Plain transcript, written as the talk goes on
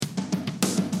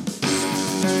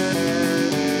Hi.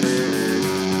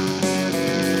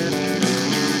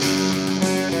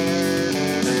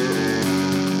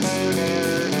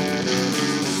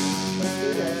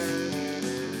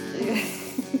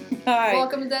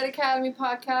 Welcome to Dead Academy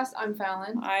Podcast. I'm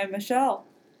Fallon. I'm Michelle.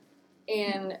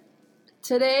 And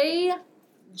today,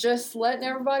 just letting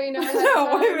everybody know.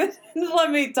 No, wait a minute.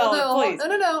 Let me tell it, please.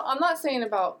 No. I'm not saying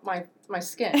about my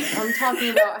skin. I'm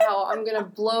talking about how I'm going to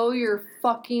blow your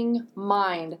fucking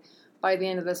mind by the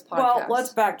end of this podcast. Well,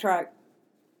 let's backtrack.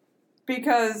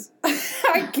 Because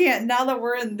I can't, now that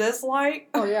we're in this light.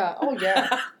 Oh,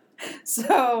 yeah.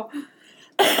 So,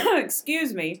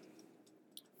 excuse me.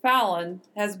 Fallon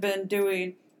has been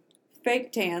doing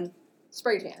fake tan.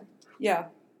 Spray tan. Yeah,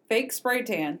 fake spray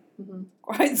tan.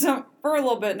 Mm-hmm. For a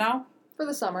little bit now. For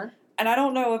the summer. And I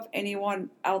don't know if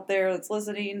anyone out there that's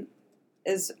listening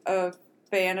is a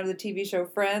fan of the TV show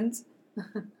Friends.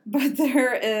 But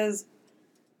there is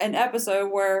an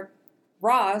episode where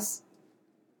Ross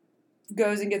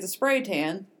goes and gets a spray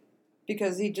tan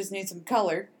because he just needs some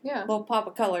color. Yeah. A little pop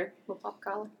of color. Little pop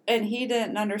color. And he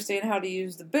didn't understand how to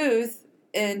use the booth.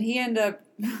 And he ended up,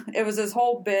 it was this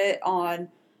whole bit on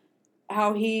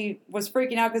how he was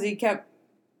freaking out because he kept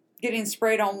getting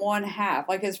sprayed on one half,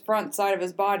 like his front side of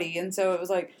his body. And so it was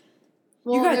like,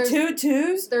 Well, you got 2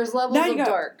 twos? There's levels of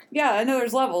dark. Yeah, I know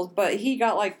there's levels, but he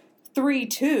got like 3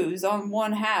 twos on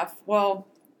one half. Well,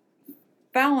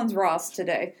 Fallon's Ross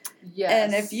today. Yes.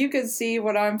 And if you could see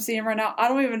what I'm seeing right now, I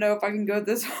don't even know if I can go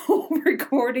this whole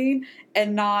recording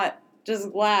and not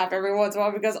just laugh every once in a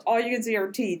while because all you can see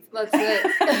are teeth. That's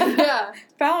it. Yeah.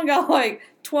 Fallon got like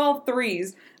 12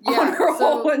 threes on her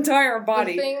whole entire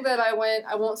body. The thing that I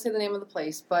won't say the name of the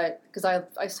place, but because I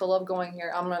still love going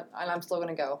here, I'm still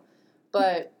gonna go.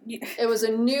 But it was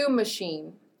a new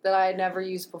machine that I had never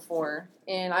used before,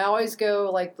 and I always go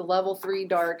like the level 3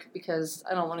 dark because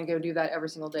I don't want to go do that every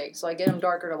single day. So I get them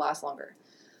darker to last longer.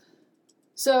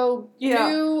 So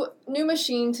new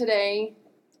machine today.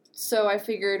 So I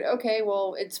figured, okay,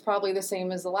 well, it's probably the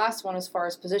same as the last one as far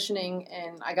as positioning,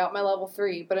 and I got my level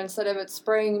 3, but instead of it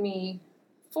spraying me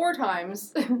 4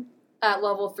 times at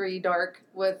level 3 dark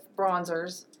with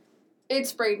bronzers, it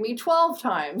sprayed me 12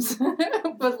 times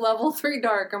with level 3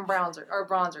 dark and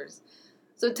bronzers.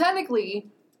 So technically,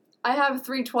 I have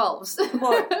 3 12s.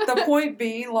 Look, the point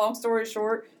being, long story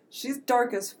short, she's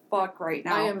dark as fuck right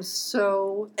now. I am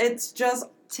so It's just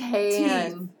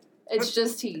tan. teeth. It's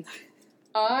just teeth.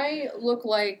 I look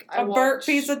like I a burnt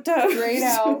piece of toast straight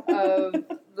out of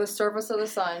the surface of the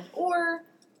sun, or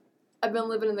I've been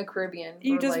living in the Caribbean.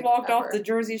 You just walked off the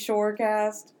Jersey Shore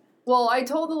cast. Well, I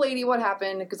told the lady what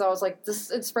happened because I was like,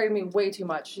 it sprayed me way too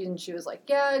much. And she was like,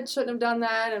 yeah, it shouldn't have done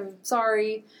that. I'm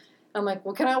sorry. I'm like,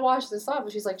 well, can I wash this off?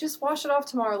 And she's like, just wash it off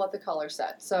tomorrow, let the color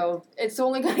set. So it's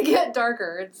only going to get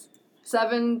darker. It's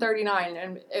 7:39,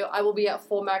 and I will be at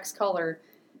full max color.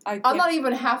 I'm not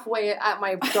even halfway at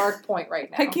my dark point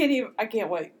right now. I can't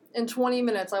wait. In 20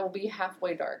 minutes, I will be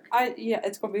halfway dark.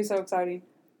 It's going to be so exciting.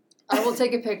 I will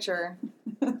take a picture,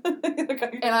 and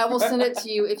I will send it to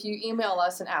you if you email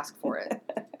us and ask for it.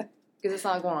 Because it's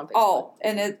not going on Facebook. Oh,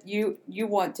 and you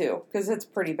want to, because it's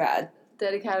pretty bad.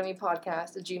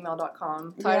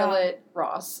 deadacademypodcast@gmail.com. Title it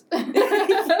Ross.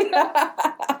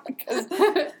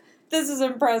 This is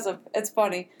impressive. It's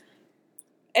funny.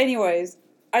 Anyways,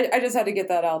 I just had to get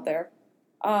that out there.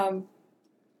 I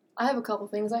have a couple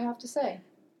things I have to say.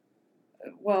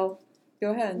 Well,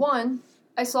 go ahead. One,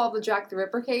 I solved the Jack the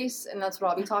Ripper case, and that's what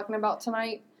I'll be talking about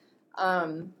tonight.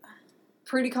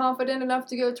 Pretty confident enough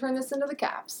to go turn this into the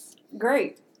caps.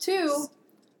 Great. 2,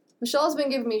 Michelle's been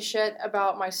giving me shit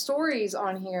about my stories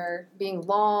on here being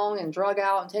long and drug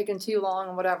out and taking too long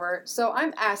and whatever. So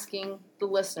I'm asking the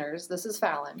listeners, this is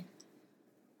Fallon,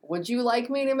 would you like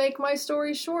me to make my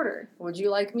stories shorter? Would you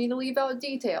like me to leave out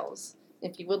details?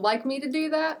 If you would like me to do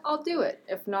that, I'll do it.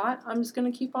 If not, I'm just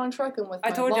going to keep on trucking with my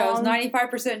I told you I was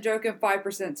 95% joking,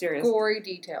 5% serious. Gory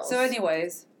details. So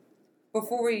anyways,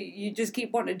 before you just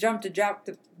keep wanting to jump to Jack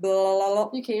the blah, blah, blah.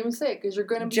 You can't even say it because you're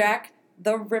going to be... Jack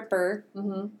the Ripper.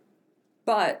 Mm-hmm.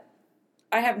 But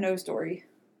I have no story.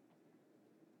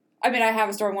 I mean, I have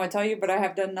a story I want to tell you, but I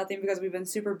have done nothing because we've been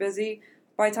super busy.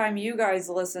 By the time you guys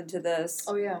listen to this,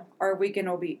 our weekend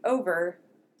will be over.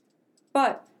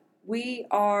 But we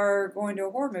are going to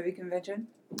a horror movie convention.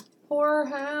 Horror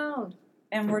Hound.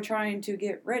 And we're trying to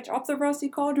get rich off the Rusty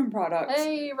Cauldron products.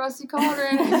 Hey, Rusty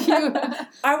Cauldron.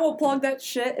 I will plug that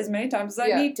shit as many times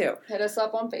as I need to. Hit us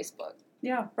up on Facebook.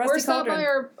 Yeah, Rusty Cauldron. Or stop by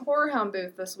our Horror Hound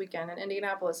booth this weekend in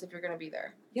Indianapolis if you're going to be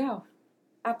there. Yeah,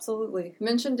 absolutely.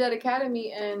 Mention Dead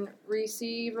Academy and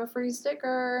receive a free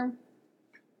sticker.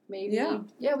 Maybe.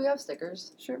 Yeah, we have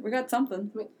stickers. Sure, we got something.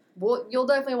 Well, you'll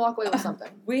definitely walk away with something.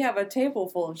 We have a table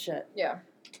full of shit. Yeah.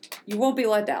 You won't be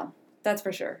let down. That's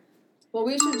for sure. Well,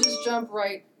 we should just jump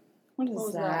right. What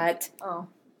is that? Oh,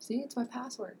 see, it's my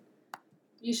password.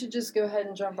 You should just go ahead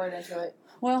and jump right into it.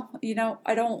 Well,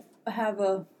 I don't have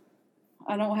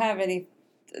any.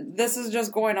 This is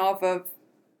just going off of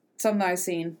something I've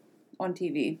seen on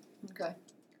TV. Okay.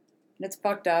 And it's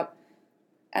fucked up.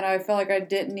 And I feel like I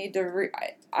didn't need to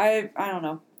I don't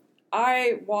know.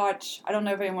 I don't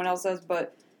know if anyone else does,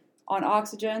 but on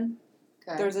Oxygen,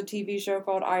 there's a TV show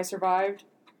called I Survived.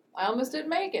 I almost didn't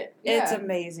make it. Yeah. It's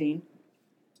amazing.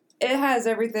 It has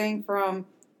everything from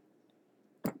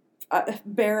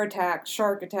bear attacks,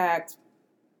 shark attacks,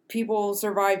 people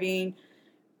surviving,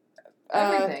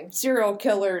 everything. Serial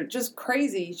killer, just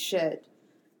crazy shit.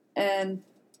 And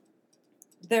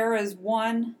there is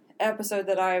one episode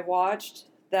that I watched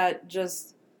that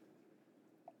just,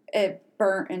 it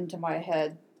burnt into my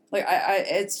head. Like,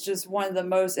 it's just one of the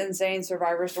most insane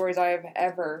survivor stories I have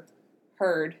ever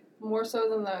heard. More so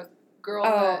than the girl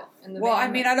that in the Well, van.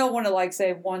 I mean, I don't want to,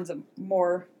 say one's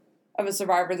more of a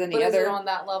survivor than the other. But is it on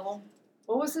that level?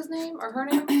 What was his name? Or her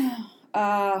name?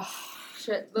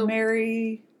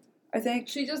 Mary, I think.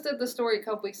 She just did the story a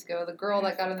couple weeks ago. The girl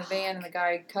that got in the van and the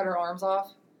guy cut her arms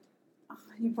off.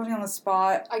 You put me on the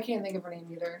spot. I can't think of her name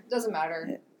either. It doesn't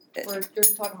matter. You're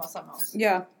talking about something else.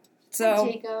 Yeah. So.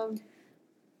 Jacob.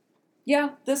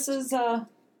 Yeah, this is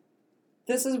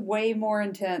way more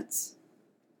intense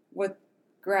with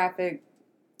graphic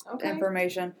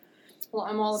information. Well,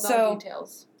 I'm all about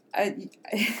details. I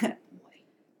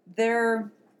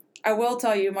will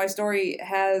tell you, my story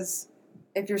has,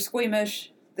 if you're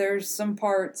squeamish, there's some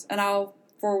parts, and I'll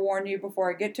forewarn you before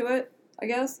I get to it, I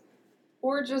guess.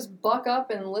 Or just buck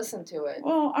up and listen to it.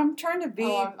 Well, I'm trying to be...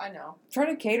 Oh, I know. Trying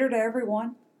to cater to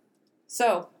everyone.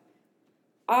 So,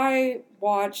 I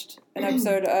watched an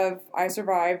episode of I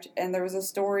Survived, and there was a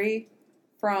story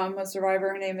from a survivor.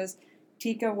 Her name is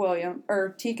Tika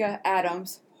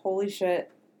Adams. Holy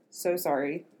shit. So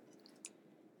sorry.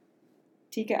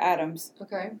 Tika Adams.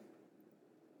 Okay.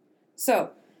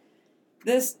 So,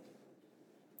 this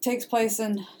takes place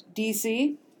in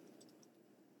D.C.,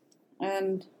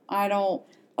 and I don't,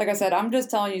 like I said, I'm just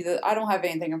telling you that I don't have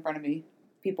anything in front of me,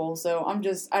 people, so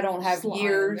I don't have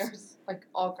years. There's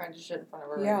all kinds of shit in front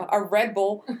of her. Yeah, a Red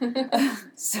Bull.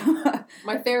 So,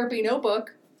 my therapy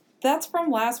notebook. That's from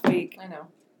last week. I know.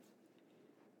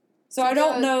 So I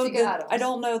don't know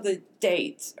the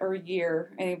date or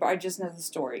year, I just know the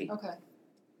story. Okay.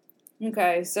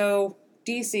 Okay, so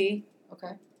DC.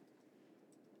 Okay.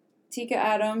 Tika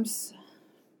Adams,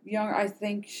 young, I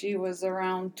think she was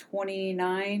around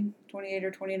 28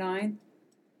 or 29.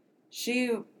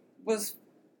 She was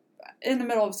in the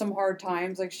middle of some hard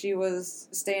times. Like, she was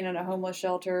staying in a homeless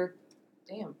shelter.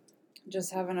 Damn.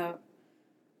 Just having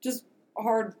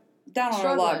hard, down on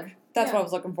her luck. That's what I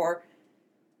was looking for.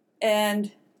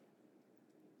 And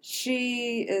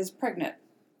she is pregnant.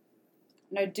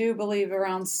 And I do believe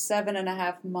around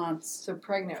 7.5 months. So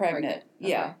pregnant.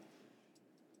 Yeah. Okay.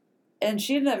 And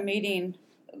she ended up meeting,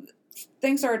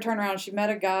 things started turning around. She met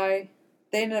a guy.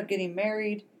 They ended up getting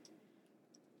married.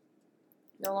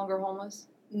 No longer homeless?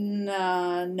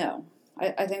 No.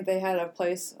 I think they had a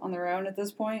place on their own at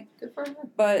this point. Good for her.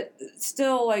 But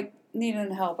still,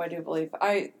 needing help, I do believe.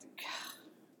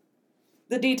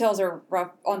 The details are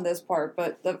rough on this part,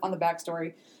 but on the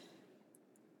backstory.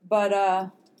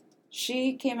 But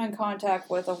she came in contact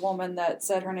with a woman that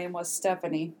said her name was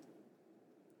Stephanie.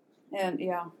 And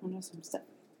yeah, I know some stuff.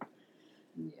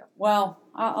 Yeah. Well,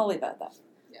 I'll leave it at that.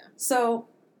 Yeah. So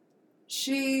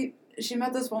she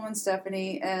met this woman,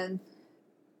 Stephanie, and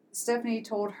Stephanie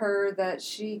told her that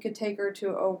she could take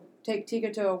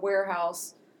Tika to a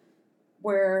warehouse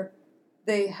where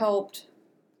they helped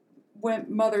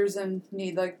mothers in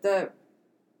need, that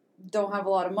don't have a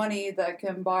lot of money, that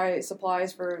can buy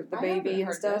supplies for the baby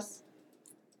and stuff. This.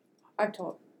 I've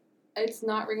told. It's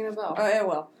not ringing a bell. Oh, yeah,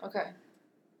 well. Okay.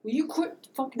 Will you quit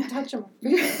fucking touching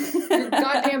your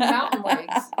goddamn mountain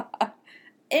legs?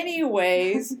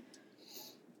 Anyways,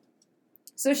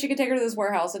 so she could take her to this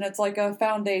warehouse, and it's like a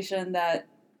foundation that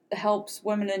helps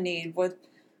women in need with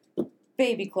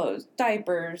baby clothes,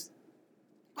 diapers,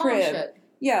 crib. Oh, shit.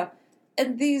 Yeah.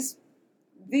 And these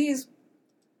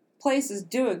places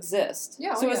do exist.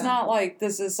 Yeah. So it's not like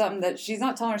this is something that she's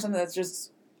not telling her something that's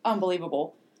just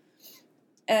unbelievable.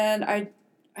 And I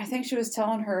think she was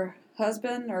telling her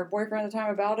husband or boyfriend at the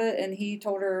time about it, and he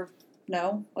told her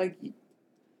no,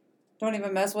 don't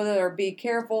even mess with it or be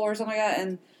careful or something like that.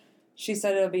 And she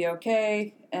said it'll be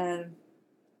okay. And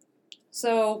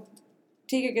so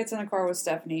Tika gets in a car with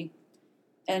Stephanie,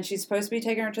 and she's supposed to be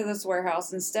taking her to this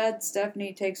warehouse. Instead,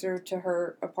 Stephanie takes her to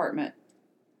her apartment.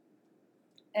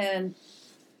 And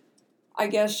I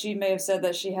guess she may have said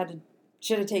that she had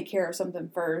to take care of something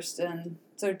first, and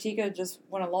so Tika just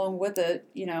went along with it.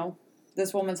 You know,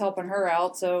 this woman's helping her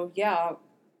out, so yeah,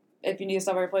 if you need to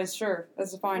stop at her place, sure,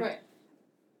 that's fine. Right.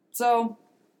 So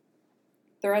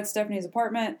they're at Stephanie's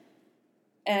apartment,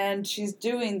 and she's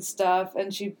doing stuff,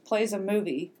 and she plays a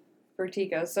movie for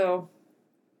Tika. So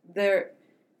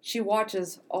she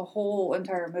watches a whole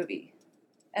entire movie,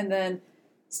 and then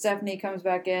Stephanie comes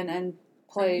back in and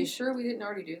plays. Are you sure we didn't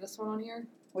already do this one on here?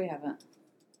 We haven't.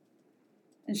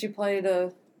 And she played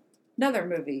another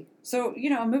movie. So, you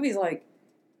know, a movie's like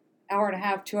hour and a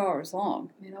half, 2 hours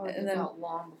long. I mean, I would have felt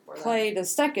long before that. Played a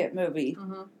second movie.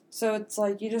 Mm-hmm. So it's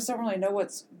like you just don't really know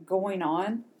what's going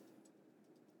on.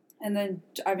 And then,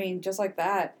 I mean, just like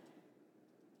that,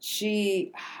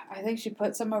 I think she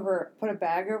put a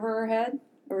bag over her head,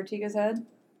 over Tika's head.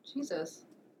 Jesus.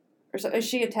 Or so,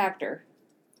 she attacked her.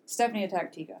 Stephanie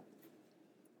attacked Tika.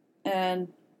 And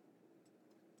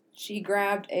she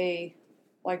grabbed a,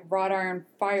 like, wrought iron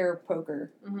fire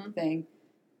poker thing,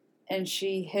 and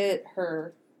she hit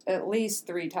her at least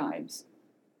 3 times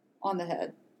on the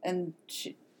head. And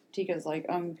Tika's, like,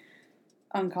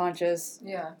 unconscious.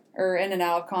 Yeah. Or in and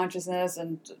out of consciousness,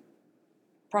 and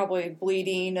probably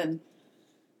bleeding and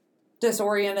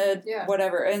disoriented,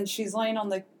 whatever. And she's laying on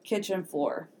the kitchen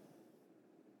floor.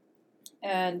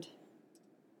 And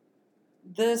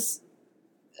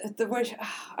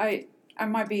I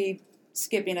might be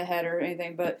skipping ahead or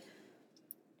anything, but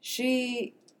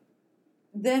she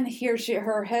then hears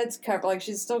her head's covered, like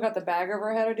she's still got the bag over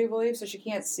her head, I do believe, so she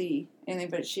can't see anything,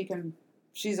 but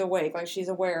she's awake, like she's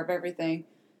aware of everything.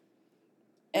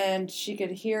 And she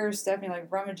could hear Stephanie like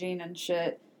rummaging and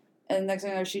shit, and next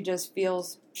thing you know, she just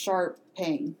feels sharp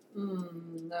pain.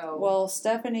 No. Well,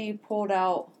 Stephanie pulled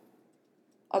out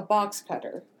a box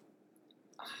cutter.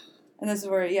 And this is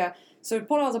where, so she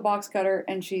pulled out a box cutter,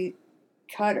 and she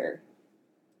cut her.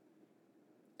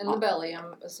 In the belly,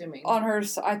 I'm assuming.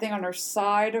 I think on her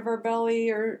side of her belly,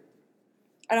 or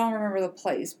I don't remember the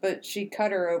place, but she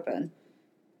cut her open.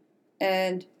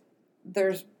 And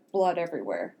there's blood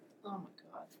everywhere. Oh my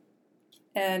God.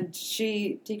 And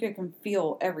Tika can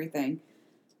feel everything.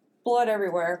 Blood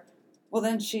everywhere. Well,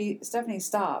 then Stephanie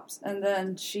stops, and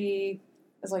then she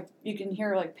is like, you can hear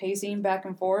her like pacing back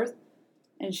and forth,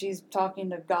 and she's talking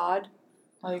to God.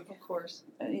 Like, of course.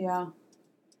 Yeah.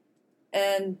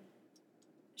 And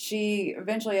she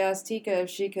eventually asked Tika if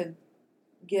she could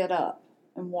get up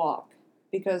and walk,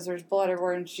 because there's blood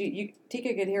everywhere, and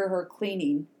Tika could hear her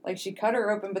cleaning. Like, she cut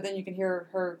her open, but then you can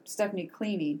hear Stephanie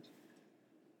cleaning,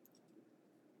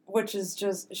 which is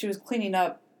just, she was cleaning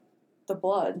up the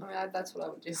blood. I mean, that's what I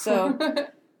would do. So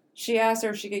she asked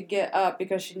her if she could get up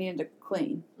because she needed to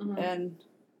clean. Mm-hmm. And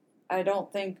I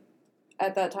don't think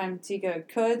at that time Tika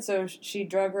could, so she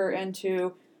drug her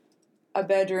into a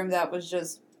bedroom that was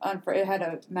just it had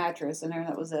a mattress in there, and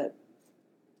that was it.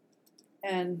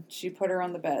 And she put her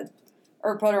on the bed,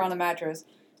 or put her on the mattress,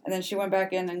 and then she went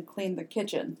back in and cleaned the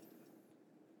kitchen.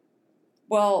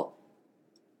 Well,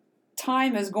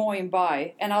 time is going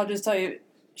by, and I'll just tell you,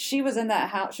 she was in that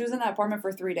house. She was in that apartment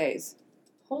for 3 days.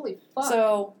 Holy fuck!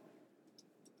 So,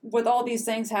 with all these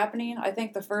things happening, I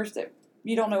think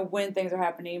you don't know when things are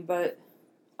happening, but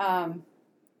I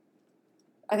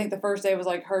think the first day was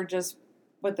like her just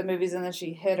with the movies, and then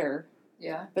she hit her.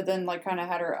 Yeah. But then like kind of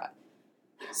had her.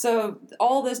 So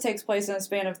all this takes place in a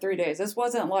span of 3 days. This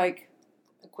wasn't like,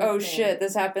 oh thing. Shit,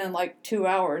 this happened in like 2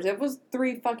 hours. It was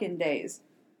 3 fucking days.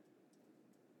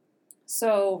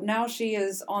 So now she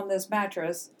is on this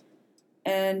mattress,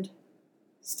 and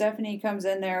Stephanie comes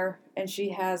in there, and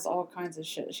she has all kinds of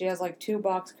shit. She has like 2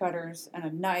 box cutters and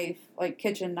a knife, like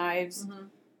kitchen knives. Mm-hmm.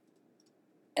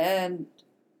 And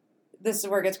this is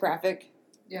where it gets graphic.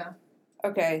 Yeah.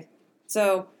 Okay.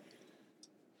 So,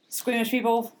 squeamish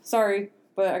people, sorry,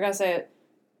 but I gotta say it.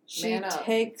 She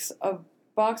takes a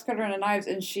box cutter and a knife,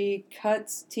 and she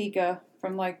cuts Tika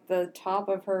from like the top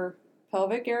of her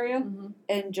pelvic area, mm-hmm.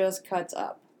 and just cuts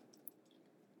up.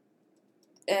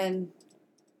 And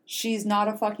she's not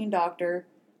a fucking doctor.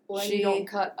 Well, you don't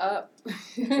cut up.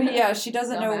 Yeah, she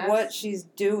doesn't know what she's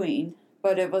doing,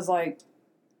 but it was like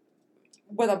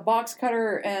with a box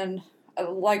cutter and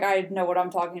like, I know what I'm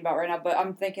talking about right now, but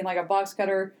I'm thinking like a box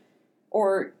cutter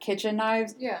or kitchen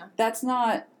knives. Yeah. That's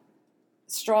not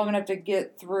strong enough to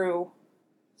get through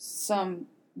some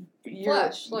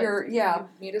flesh. You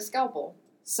need a scalpel.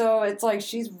 So it's like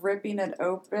she's ripping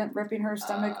her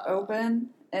stomach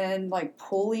open and like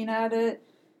pulling at it.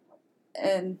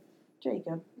 And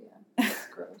Jacob. Yeah.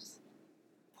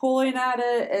 pulling at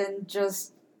it and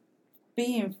just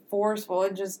being forceful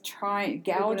and just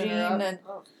gouging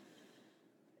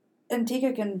and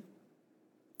Tika can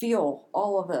feel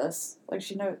all of this. Like,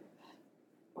 she knows.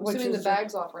 I'm assuming the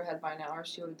bag's off her head by now, or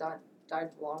she would have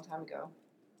died a long time ago.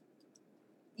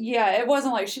 Yeah, it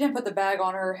wasn't like she didn't put the bag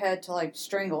on her head to, like,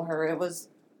 strangle her. It was,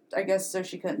 I guess, so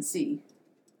she couldn't see.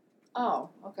 Oh,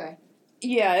 okay.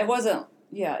 Yeah, it wasn't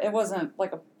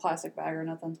like a plastic bag or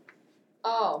nothing.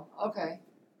 Oh, okay.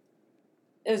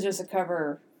 It was just to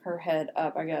cover her head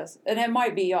up, I guess. And it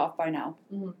might be off by now.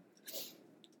 Mm-hmm.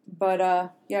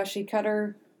 But, yeah, she cut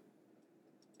her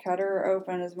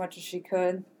open as much as she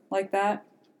could, like that.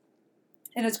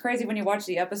 And it's crazy when you watch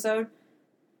the episode.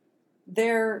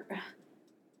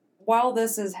 While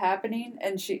this is happening,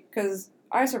 and because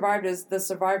I Survived is the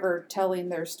survivor telling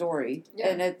their story. Yeah.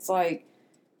 And it's like,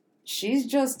 she's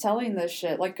just telling this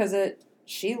shit. Like, because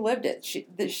she lived it.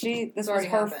 This was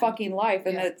her fucking life.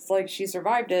 And it's like, she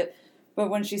survived it. But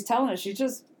when she's telling it, she's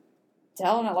just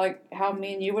telling it like how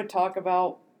me and you would talk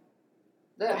about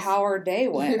how her day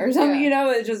went or something.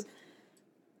 Yeah. It just,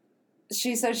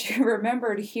 she said she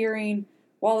remembered hearing,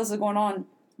 while this is going on,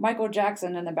 Michael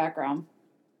Jackson in the background.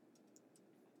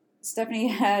 Stephanie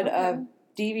had a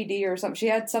DVD or something. She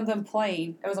had something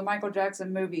playing. It was a Michael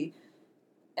Jackson movie.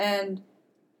 And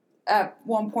at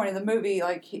one point in the movie,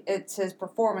 like, it's his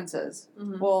performances.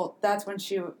 Mm-hmm. Well, that's when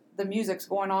the music's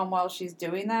going on while she's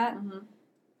doing that. Mm-hmm.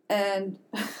 And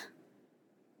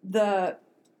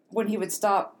when he would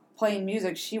stop playing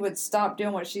music, she would stop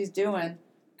doing what she's doing,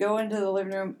 go into the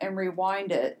living room and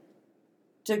rewind it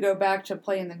to go back to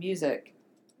playing the music.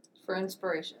 For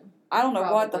inspiration. I don't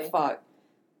know what the fuck.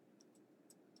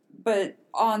 But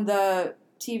on the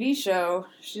TV show,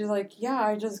 she's like,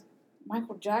 yeah,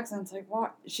 Michael Jackson's like,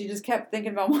 what? She just kept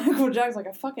thinking about Michael Jackson.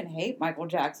 Like, I fucking hate Michael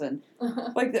Jackson.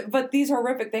 But these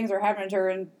horrific things are happening to her,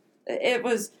 and it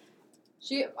was...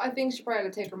 I think she probably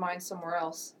had to take her mind somewhere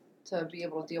else to be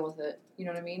able to deal with it. You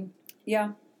know what I mean?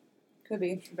 Yeah. Could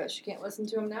be. I bet she can't listen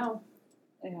to him now.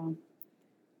 Yeah.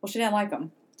 Well, she didn't like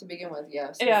him. To begin with,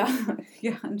 yes. Yeah.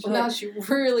 Yeah. Well, now she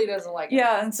really doesn't like him.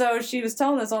 Yeah, and so she was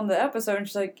telling us on the episode, and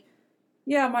she's like,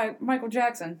 yeah, Michael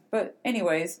Jackson. But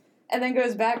anyways, and then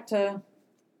goes back to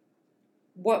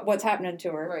what's happening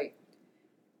to her. Right.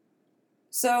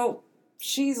 So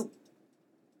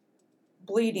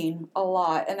bleeding a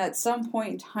lot, and at some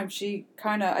point in time,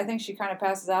 I think she kind of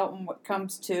passes out and what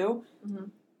comes to. Mm-hmm.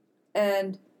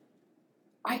 And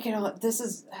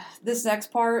this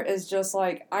next part is just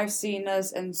like, I've seen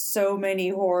this in so many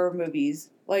horror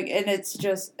movies. Like, and it's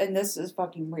just, and this is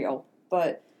fucking real.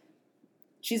 But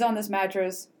she's on this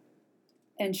mattress,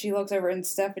 and she looks over, and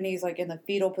Stephanie's like in the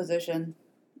fetal position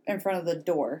in front of the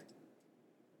door.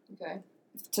 Okay.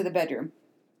 To the bedroom.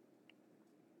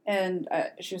 And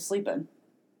she was sleeping.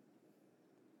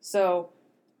 So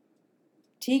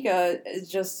Tika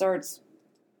just starts,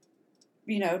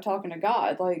 talking to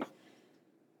God, like,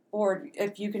 Lord,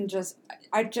 if you can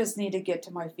I just need to get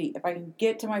to my feet. If I can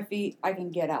get to my feet, I can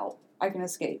get out. I can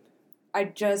escape. I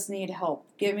just need help.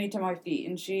 Get me to my feet.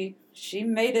 And she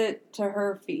made it to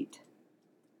her feet.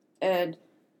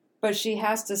 But she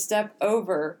has to step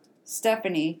over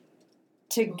Stephanie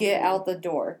to get out the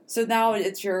door. So now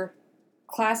it's your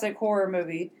classic horror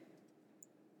movie.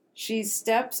 She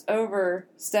steps over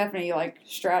Stephanie, like,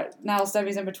 now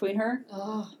Stephanie's in between her.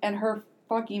 And her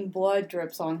fucking blood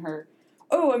drips on her.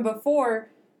 Oh, and before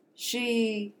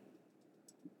she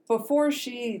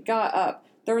got up,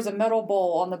 there was a metal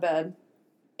bowl on the bed,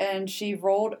 and she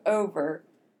rolled over,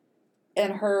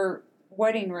 and her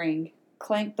wedding ring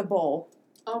clanked the bowl.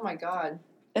 Oh my God.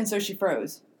 And so she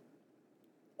froze.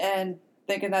 And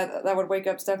thinking that would wake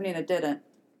up Stephanie, and it didn't.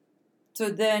 So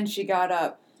then she got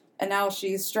up, and now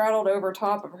she's straddled over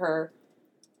top of her,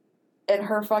 and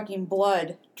her fucking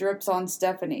blood drips on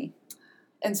Stephanie.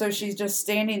 And so she's just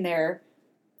standing there,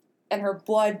 and her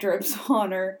blood drips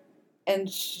on her, and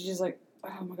she's like,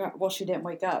 oh my God. Well, she didn't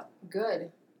wake up.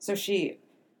 Good. So she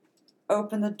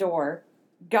opened the door,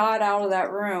 got out of that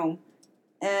room,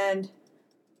 and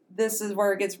this is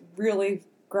where it gets really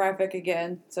graphic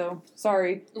again. So,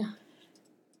 sorry.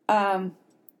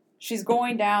 She's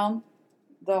going down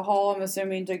the hall, I'm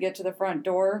assuming, to get to the front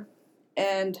door,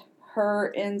 and her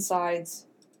insides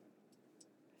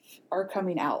are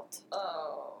coming out.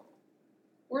 Oh.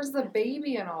 Where's the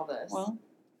baby in all this? Well,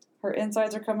 her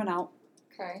insides are coming out.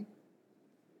 Okay.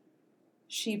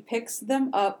 She picks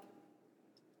them up.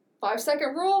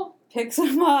 5-second rule? Picks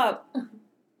them up.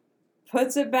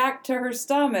 Puts it back to her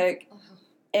stomach.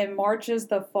 And marches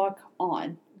the fuck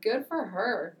on. Good for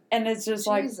her. And it's just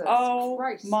Jesus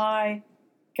Christ. My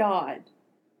God.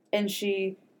 And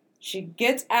she She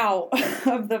gets out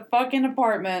of the fucking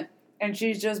apartment and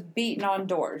she's just beating on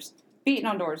doors. Beating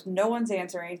on doors. No one's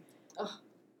answering. Ugh.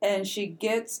 And she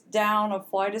gets down a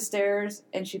flight of stairs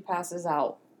and she passes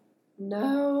out.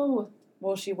 No.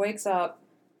 Well, she wakes up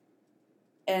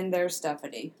and there's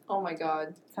Stephanie. Oh my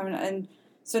God. Coming, and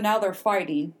so now they're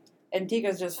fighting. And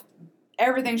Tika's just,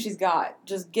 everything she's got,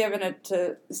 just giving it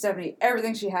to Stephanie.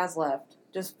 Everything she has left.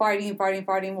 Just fighting.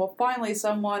 Well, finally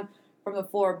someone from the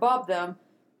floor above them,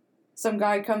 some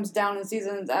guy comes down and sees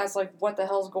it and asks, like, what the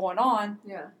hell's going on?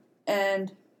 Yeah.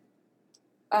 And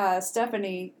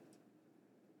Stephanie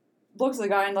looks at the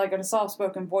guy in, like, in a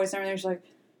soft-spoken voice and everything. She's like,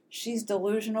 she's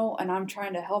delusional, and I'm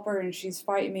trying to help her, and she's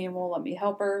fighting me and won't let me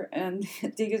help her. And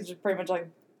Deacon's just pretty much like,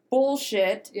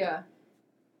 bullshit. Yeah.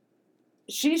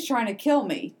 She's trying to kill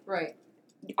me. Right.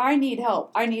 I need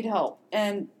help.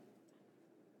 And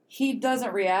he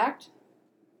doesn't react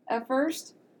at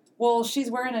first. Well, she's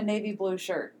wearing a navy blue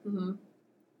shirt. Mm-hmm.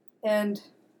 And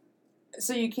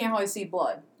so you can't really see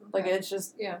blood. Okay. Like, it's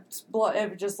just blood.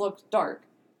 It just looks dark.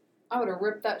 I would have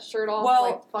ripped that shirt off. Well,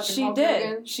 like fucking she Hulk did.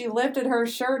 Hogan. She lifted her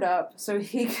shirt up so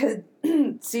he could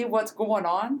see what's going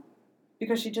on,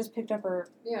 because she just picked up her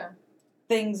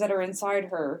things that are inside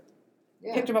her.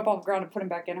 Yeah. Picked them up off the ground and put them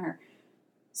back in her.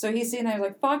 So he's seeing that. He's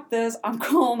like, fuck this. I'm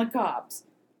calling the cops.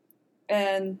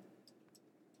 And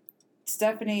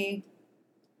Stephanie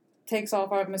takes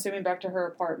off, I'm assuming, back to her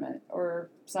apartment or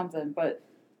something. But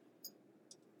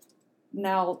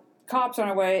now cops on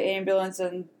her way, ambulance,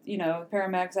 and,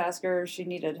 paramedics ask her if she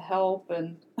needed help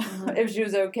and if she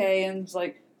was okay. And it's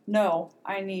like, no,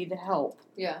 I need help.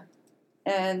 Yeah.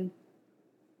 And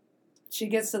she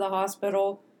gets to the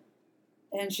hospital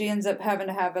and she ends up having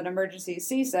to have an emergency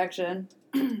C-section,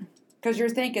 because you're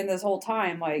thinking this whole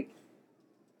time, like,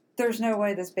 there's no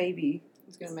way this baby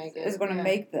is going to make it. Is going to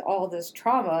make all this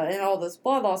trauma and all this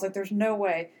blood loss. Like, there's no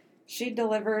way. She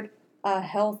delivered a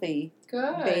healthy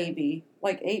baby,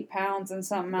 like 8 pounds and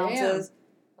something ounces,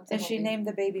 and she named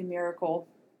the baby Miracle.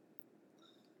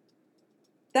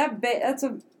 That's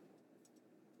a...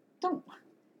 Don't...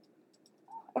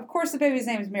 Of course the baby's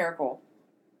name is Miracle.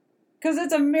 Because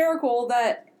it's a miracle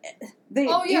that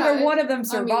either one of them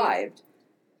survived.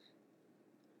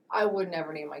 I would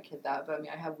never name my kid that, but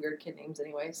I have weird kid names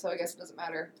anyway, so I guess it doesn't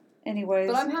matter. Anyways.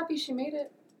 But I'm happy she made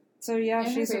it. So yeah,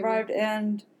 she survived,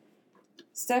 and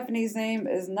Stephanie's name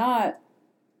is not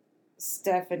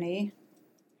Stephanie.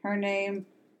 Her name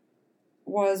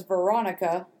was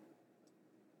Veronica.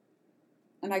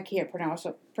 And I can't pronounce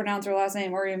her last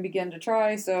name or even begin to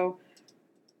try, so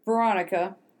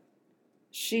Veronica.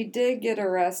 She did get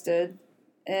arrested,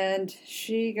 and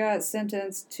she got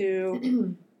sentenced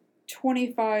to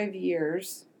 25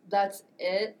 years. That's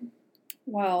it?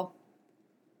 Well,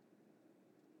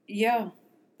 yeah.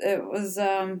 It was,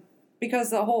 because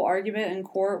the whole argument in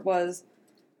court was,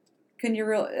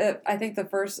 I think the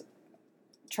first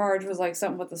charge was like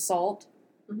something with assault,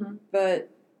 but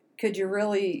could you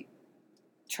really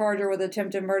charge her with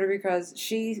attempted murder, because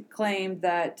she claimed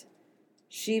that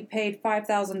she paid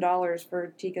 $5,000 for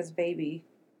Tika's baby.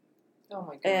 Oh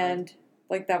my God. And,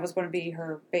 like, that was going to be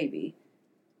her baby.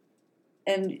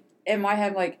 And in my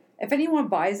head, like, if anyone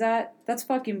buys that, that's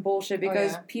fucking bullshit,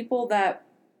 because people that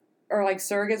are, like,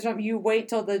 surrogates or something, you wait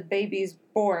till the baby's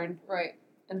born. Right.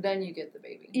 And then you get the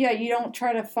baby. Yeah, you don't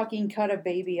try to fucking cut a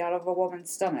baby out of a woman's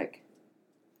stomach.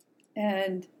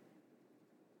 And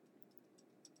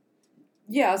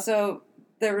yeah, so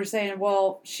they were saying,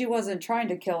 well, she wasn't trying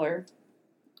to kill her.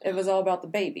 It was all about the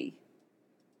baby.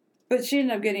 But she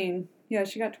ended up getting,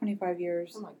 she got 25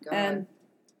 years. Oh my God. And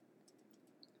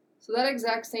so that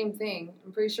exact same thing,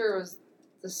 I'm pretty sure it was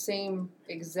the same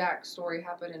exact story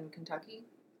happened in Kentucky.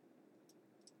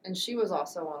 And she was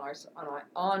also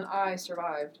on I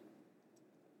Survived.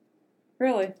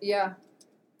 Really? Yeah.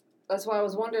 That's why I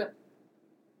was wondering.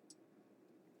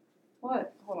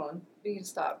 What? Hold on. We need to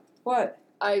stop. What?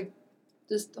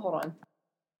 Hold on.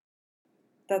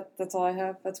 That's all I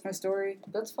have? That's my story?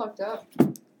 That's fucked up.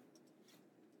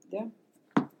 Yeah.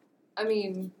 I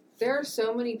mean, there are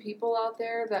so many people out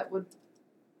there that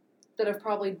have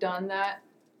probably done that.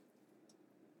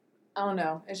 I don't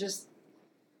know. It's just,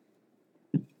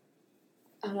 I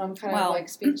don't know, I'm kind of like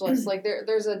speechless. Like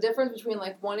there's a difference between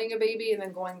like wanting a baby and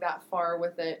then going that far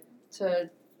with it because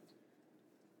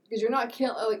you're not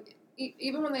killing, like,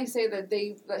 even when they say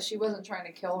that she wasn't trying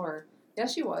to kill her,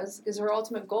 yes, she was, because her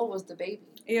ultimate goal was the baby.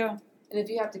 Yeah. And if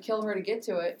you have to kill her to get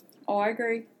to it, oh, I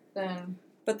agree. Then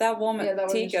but that woman,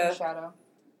 Tika,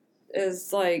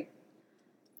 is like,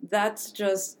 that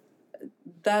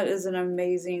is an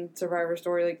amazing survivor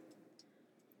story.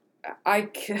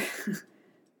 Like,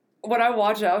 when I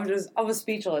watched it, I was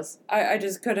speechless. I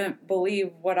just couldn't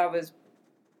believe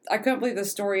I couldn't believe the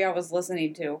story I was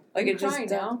listening to. Like, You're crying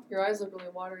now. Your eyes look really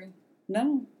watery.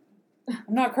 No. I'm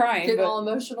not crying. Getting all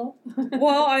emotional?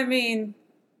 Well, I mean,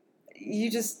 it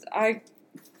just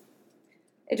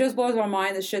blows my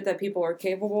mind the shit that people are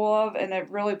capable of, and it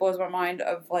really blows my mind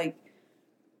of, like,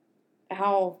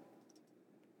 how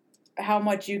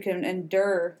much you can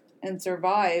endure and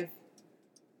survive.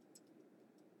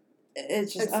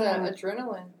 It's just... It's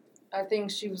adrenaline. I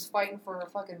think she was fighting for a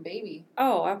fucking baby.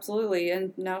 Oh, absolutely.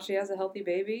 And now she has a healthy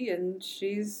baby, and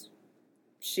she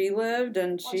lived,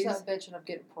 and Watch that bitch end up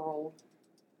getting paroled.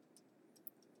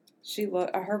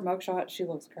 Her mugshot, she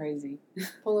looks crazy.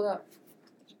 Pull it up.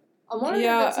 I'm wondering if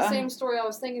that's the same story I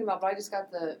was thinking about, but I just got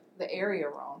the area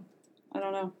wrong. I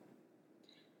don't know.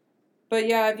 But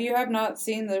yeah, if you have not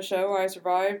seen the show I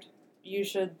Survived, you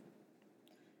should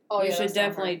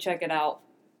definitely check it out.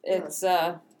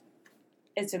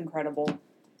 It's incredible.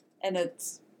 And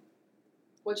it's...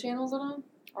 What channel is it on?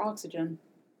 Oxygen.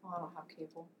 Oh, I don't have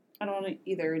cable. I don't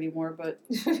either anymore, but...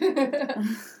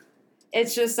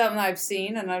 It's just something I've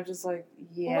seen, and I'm just like,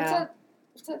 yeah. Well,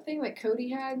 what's that thing that Cody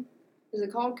had? Is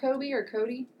it called Kobe or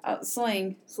Cody?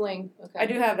 Sling. Sling, okay. I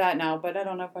do have that now, but I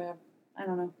don't know if I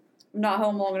don't know. I'm not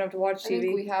home long enough to watch TV. I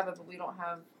think we have it, but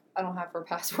I don't have her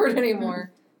password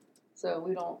anymore. So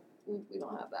we don't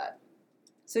have that.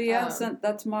 So yeah,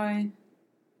 that's my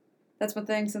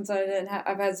thing, since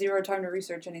I've had zero time to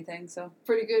research anything, so.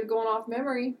 Pretty good going off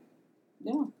memory.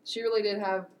 Yeah. She really did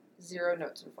have zero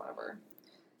notes in front of her.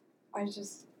 I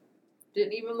just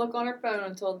didn't even look on her phone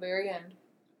until the very end.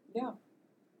 Yeah.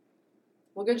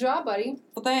 Well, good job, buddy.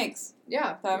 Well, thanks.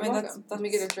 Yeah. I mean, that's... Let me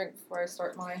get a drink before I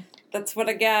start mine. That's what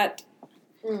I got.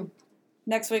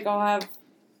 Next week I'll have...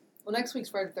 Well, next week's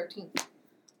Friday the 13th.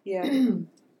 Yeah.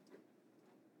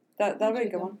 That'll be a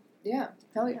good one. Yeah.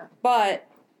 Hell yeah. But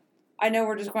I know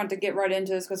we're just going to get right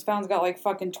into this because Found's got like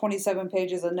fucking 27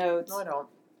 pages of notes. No, I don't.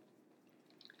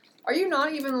 Are you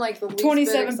not even like the least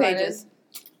 27 pages.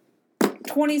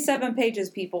 27 pages,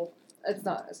 people. It's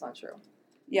not true.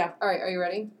 Yeah. All right, are you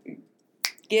ready?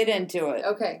 Get into it.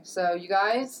 Okay, so you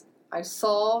guys, I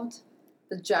solved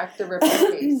the Jack the Ripper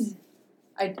case.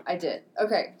 I did.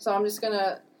 Okay, so I'm just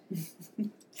gonna...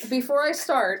 Before I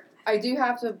start, I do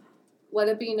have to let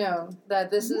it be known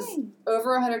that this is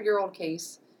over 100-year-old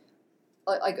case.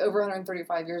 Like over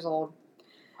 135 years old.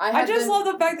 I just love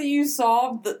the fact that you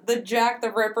solved the Jack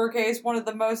the Ripper case, one of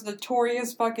the most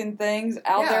notorious fucking things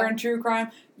out there in true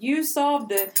crime. You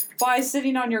solved it by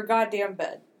sitting on your goddamn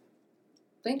bed.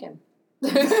 Thinking.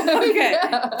 Okay.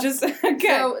 Yeah. Okay.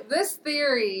 So this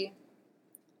theory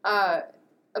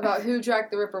about who Jack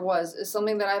the Ripper was is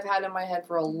something that I've had in my head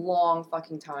for a long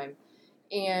fucking time.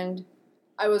 And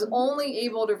I was only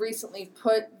able to recently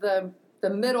put the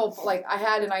middle, like, I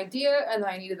had an idea, and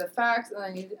I needed the facts, and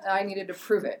I needed to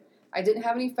prove it. I didn't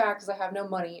have any facts, because I have no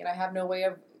money, and I have no way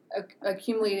of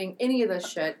accumulating any of this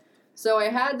shit. So I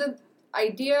had the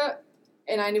idea,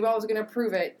 and I knew I was going to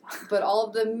prove it, but all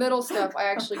of the middle stuff I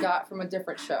actually got from a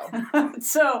different show.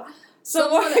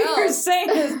 So what you're saying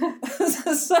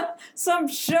is some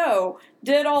show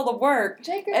did all the work,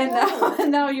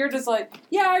 and now you're just like,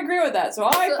 yeah, I agree with that. So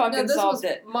I fucking solved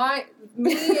it.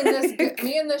 Me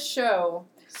and this show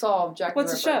solved Jack the Ripper.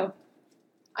 What's the show?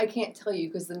 I can't tell you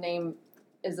because the name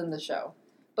is in the show,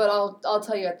 but I'll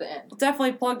tell you at the end.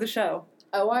 Definitely plug the show.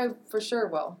 Oh, I for sure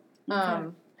will.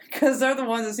 Because they're the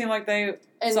ones that seem like they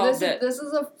solved it. This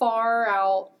is a far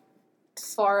out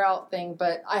thing,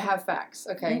 but I have facts,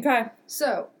 okay? Okay.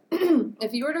 So,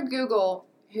 if you were to Google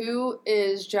who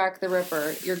is Jack the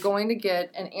Ripper, you're going to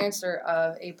get an answer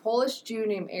of a Polish Jew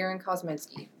named Aaron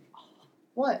Kosminski.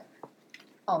 What?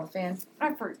 Oh, the fan.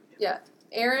 Yeah.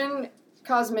 Aaron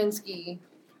Kosminski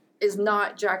is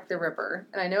not Jack the Ripper.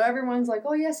 And I know everyone's like,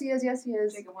 oh, yes, he is. Yes, he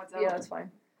is. Yeah, that's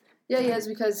fine. Yeah, he is,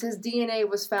 because his DNA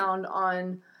was found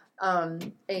on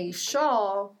a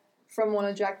shawl from one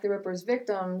of Jack the Ripper's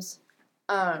victims.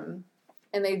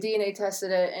 And they DNA tested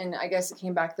it, and I guess it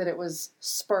came back that it was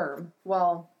sperm.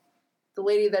 Well, the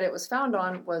lady that it was found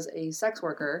on was a sex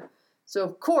worker. So,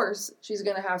 of course, she's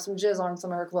going to have some jizz on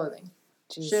some of her clothing.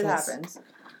 Jesus. Shit happens.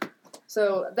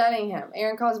 So, that ain't him.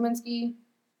 Aaron Kosminski,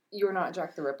 you're not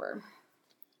Jack the Ripper.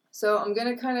 So, I'm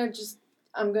going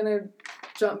to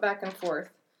jump back and forth.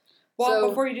 Well,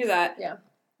 before you do that, yeah,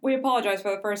 we apologize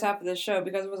for the first half of this show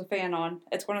because it was a fan on.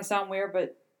 It's going to sound weird,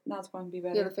 but now it's going to be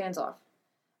better. Yeah, the fan's off.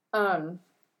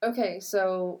 Okay,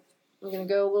 so I'm going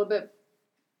to go a little bit.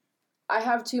 I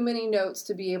have too many notes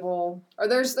to be able, or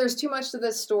there's too much to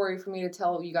this story for me to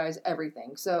tell you guys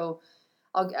everything. So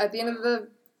at the end of the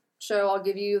show. I'll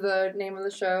give you the name of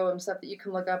the show and stuff that you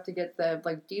can look up to get the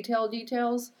like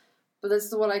details. But this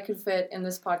is what I could fit in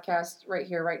this podcast right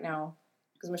here, right now,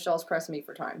 because Michelle's pressing me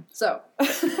for time. So,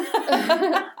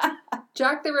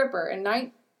 Jack the Ripper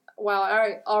wow,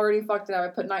 I already fucked it up. I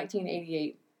put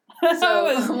 1988. So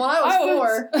when I was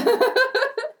 4.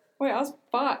 Wait, I was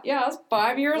 5. Yeah, I was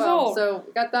 5 years old. So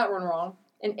got that one wrong.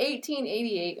 In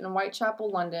 1888, in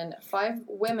Whitechapel, London, 5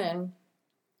 women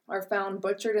are found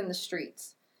butchered in the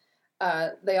streets.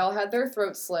 They all had their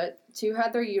throats slit. 2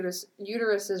 had their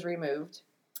uteruses removed.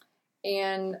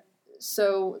 And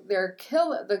so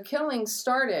the killing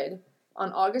started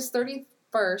on August 31st,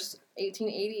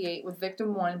 1888, with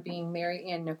victim 1 being Mary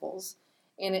Ann Nichols.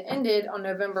 And it ended on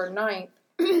November 9th,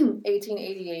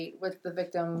 1888, with the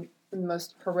victim, the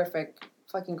most horrific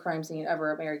fucking crime scene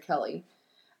ever, Mary Kelly.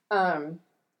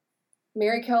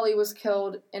 Mary Kelly was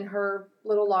killed in her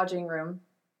little lodging room.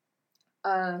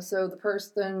 So the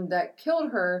person that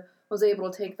killed her was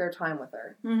able to take their time with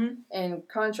her. Mm-hmm. And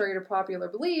contrary to popular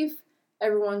belief,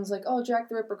 everyone's like, oh, Jack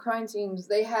the Ripper crime scenes,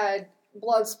 they had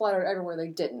blood splattered everywhere. They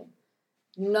didn't.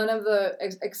 None of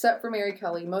except for Mary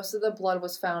Kelly, most of the blood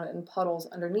was found in puddles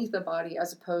underneath the body,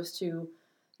 as opposed to,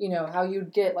 you know, how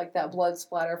you'd get like that blood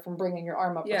splatter from bringing your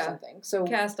arm up or something. So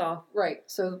cast off. Right.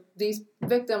 So these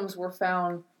victims were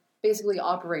found basically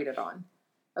operated on.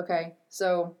 Okay.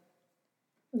 So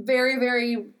very,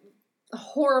 very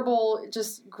horrible,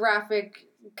 just graphic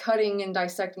cutting and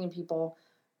dissecting people,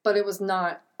 but it was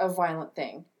not a violent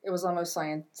thing. It was almost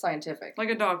scientific. Like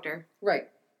a doctor. Right.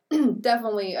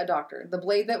 Definitely a doctor. The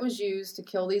blade that was used to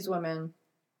kill these women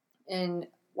in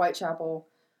Whitechapel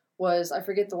was, I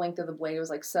forget the length of the blade, it was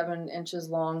like 7 inches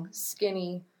long,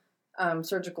 skinny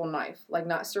surgical knife. Like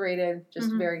not serrated,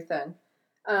 just very thin.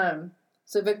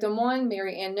 So victim 1,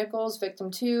 Mary Ann Nichols.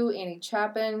 Victim 2, Annie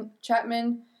Chapman.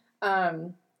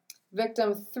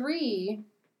 Victim 3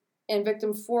 and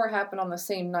victim 4 happened on the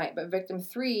same night, but victim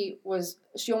 3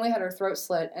 she only had her throat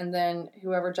slit, and then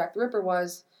whoever Jack the Ripper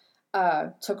was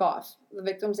took off. The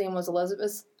victim's name was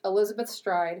Elizabeth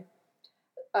Stride,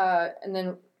 and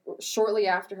then shortly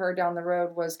after her down the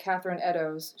road was Catherine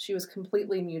Eddowes. She was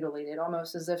completely mutilated,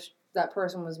 almost as if that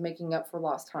person was making up for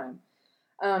lost time.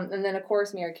 And then, of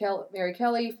course, Mary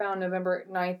Kelly, found November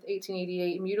 9th,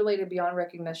 1888, mutilated beyond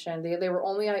recognition. They were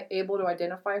only able to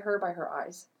identify her by her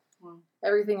eyes. Wow.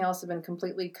 Everything else had been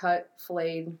completely cut,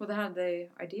 flayed. Well, how did they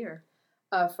ID her?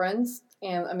 Friends,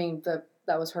 and, I mean,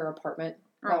 that was her apartment.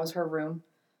 Oh. That was her room.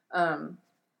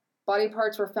 Body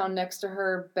parts were found next to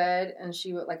her bed, and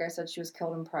like I said, she was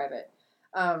killed in private.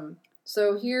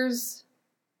 So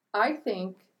I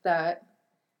think that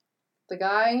the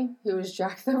guy who was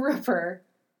Jack the Ripper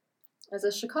is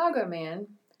a Chicago man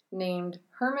named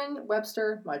Herman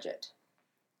Webster Mudgett.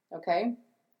 Okay?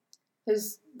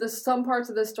 Some parts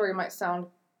of this story might sound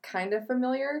kind of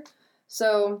familiar,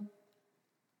 so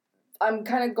I'm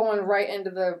kind of going right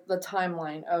into the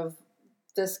timeline of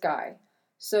this guy.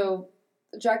 So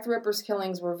Jack the Ripper's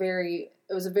killings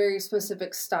it was a very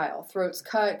specific style. Throats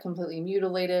cut, completely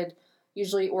mutilated,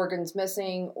 usually organs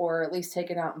missing or at least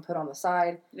taken out and put on the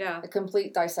side. Yeah. A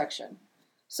complete dissection.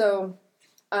 So,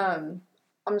 I'm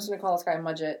just going to call this guy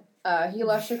Mudgett. He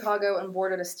left Chicago and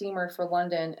boarded a steamer for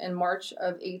London in March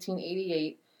of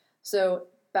 1888. So,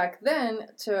 back then,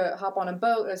 to hop on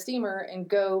a steamer, and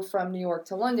go from New York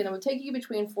to London, it would take you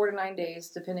between 4 to 9 days,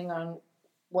 depending on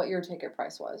what your ticket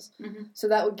price was. Mm-hmm. So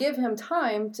that would give him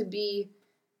time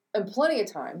and plenty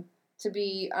of time, to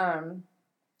be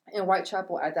in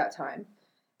Whitechapel at that time.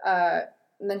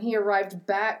 And then he arrived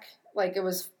back, like it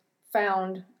was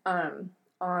found on,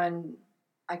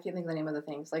 I can't think of the name of the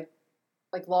things, like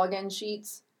login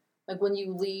sheets. Like when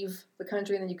you leave the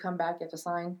country and then you come back, you have to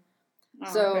sign.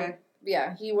 Oh, so, okay.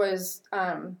 Yeah, he was,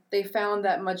 they found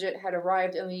that Mudgett had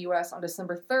arrived in the U.S. on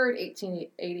December 3rd,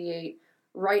 1888,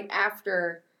 right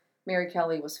after Mary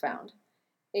Kelly was found.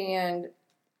 And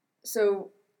so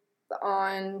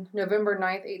on November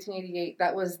 9th, 1888,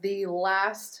 that was the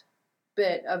last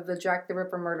bit of the Jack the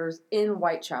Ripper murders in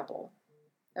Whitechapel.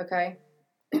 Okay?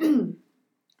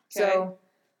 So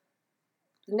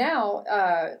now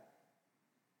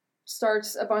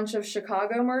starts a bunch of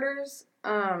Chicago murders.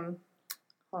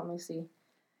 Let me see.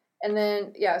 And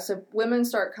then, so women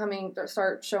start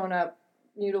showing up,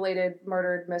 mutilated,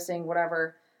 murdered, missing,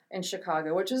 whatever, in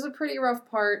Chicago, which is a pretty rough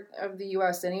part of the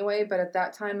U.S. anyway, but at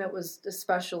that time it was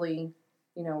especially,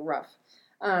 rough.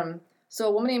 So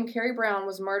a woman named Carrie Brown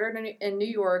was murdered in New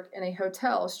York in a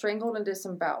hotel, strangled and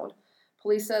disemboweled.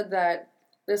 Police said that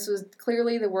this was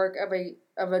clearly the work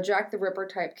of a Jack the Ripper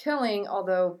type killing,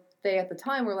 although they at the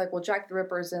time were like, well, Jack the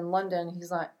Ripper is in London,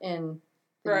 he's not in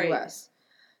the U.S.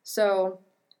 So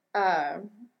hold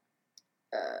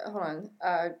on.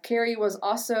 Carrie was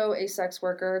also a sex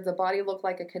worker. The body looked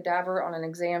like a cadaver on an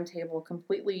exam table,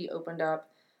 completely opened up.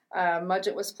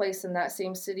 Mudgett was placed in that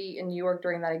same city in New York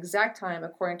during that exact time,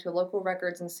 according to local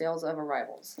records and sales of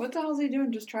arrivals. What the hell is he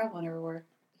doing just traveling everywhere?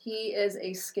 He is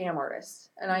a scam artist.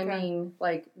 And I mean,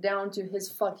 like, down to his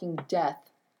fucking death.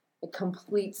 A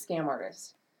complete scam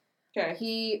artist. Okay.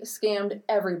 He scammed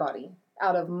everybody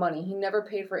out of money. He never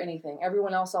paid for anything.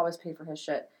 Everyone else always paid for his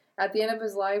shit. At the end of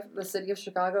his life, the city of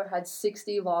Chicago had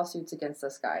 60 lawsuits against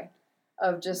this guy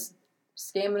of just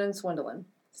scamming and swindling.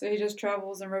 So he just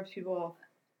travels and rips people off.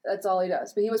 That's all he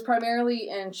does. But he was primarily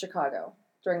in Chicago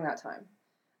during that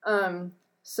time.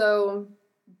 So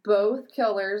both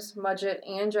killers, Mudgett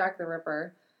and Jack the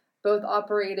Ripper, both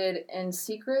operated in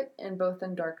secret and both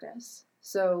in darkness.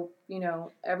 So, you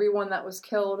know, everyone that was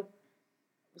killed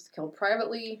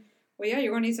privately. Well, yeah,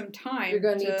 you're going to need some time. You're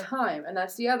going to need time. And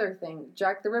that's the other thing.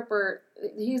 Jack the Ripper,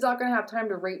 he's not going to have time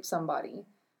to rape somebody.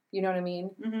 You know what I mean?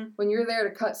 Mm-hmm. When you're there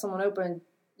to cut someone open,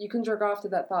 you can jerk off to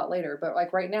that thought later, but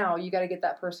like right now, you got to get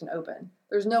that person open.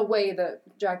 There's no way that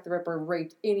Jack the Ripper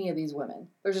raped any of these women.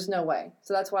 There's just no way.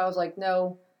 So that's why I was like,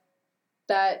 no,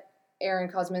 that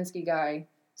Aaron Kosminski guy,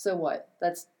 so what?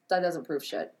 That doesn't prove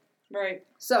shit. Right.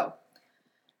 So,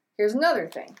 here's another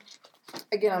thing.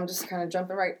 Again, I'm just kind of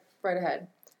jumping right ahead.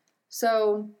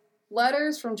 So,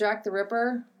 letters from Jack the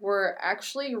Ripper were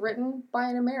actually written by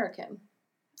an American.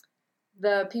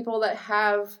 The people that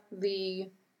have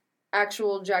the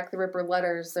actual Jack the Ripper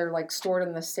letters, they're like stored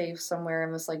in the safe somewhere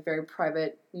in this like very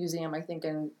private museum, I think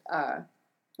in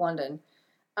London.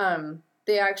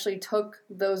 They actually took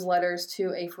those letters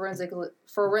to a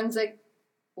forensic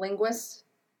linguist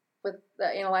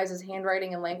that analyzes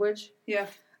handwriting and language. Yeah.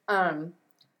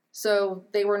 So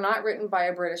they were not written by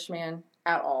a British man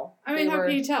at all. I mean, how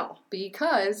can you tell?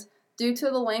 Because due to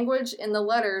the language in the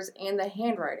letters and the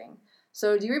handwriting.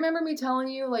 So do you remember me telling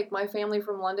you, like, my family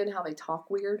from London, how they talk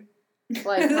weird?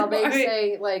 Like, how they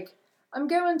say, like, I'm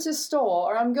going to Stowell,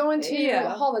 or I'm going to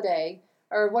Holiday,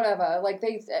 or whatever. Like,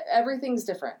 everything's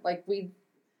different. Like,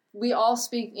 we all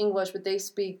speak English, but they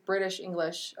speak British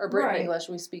English, or Britain English,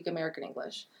 we speak American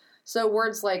English. So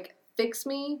words like fix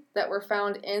me that were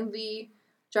found in the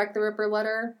Jack the Ripper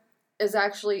letter is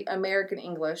actually American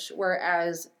English,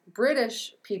 whereas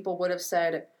British people would have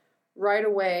said right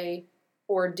away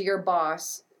or dear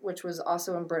boss, which was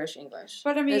also in British English.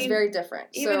 But I mean, it's very different.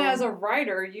 Even as a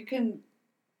writer, you can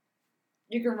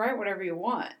write whatever you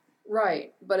want.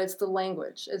 Right, but it's the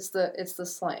language. It's the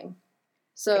slang.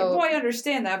 So I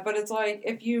understand that, but it's like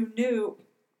if you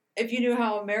knew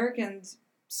how Americans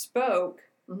spoke,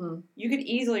 you could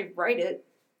easily write it.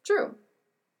 True.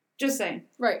 Just saying.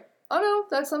 Right. Oh no,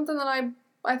 that's something that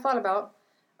I thought about.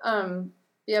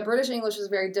 Yeah, British English is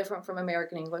very different from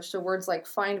American English. So words like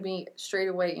find me straight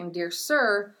away and dear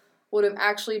sir would have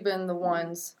actually been the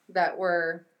ones that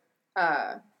were,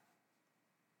 hold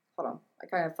on, I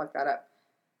kind of fucked that up.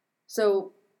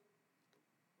 So,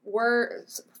 hold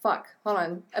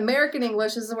on. American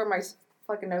English, this is where my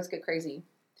fucking notes get crazy.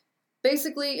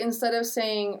 Basically, instead of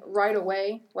saying right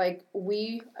away, like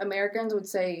we Americans would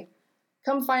say,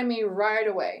 come find me right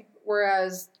away.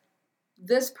 Whereas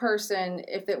this person,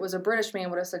 if it was a British man,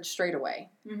 would have said straight away.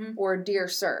 Mm-hmm. Or dear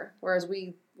sir. Whereas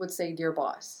we would say dear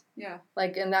boss. Yeah.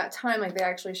 Like in that time, like they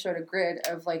actually showed a grid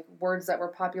of like words that were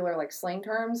popular, like slang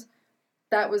terms.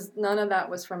 None of that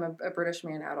was from a British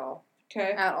man at all.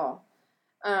 Okay. At all.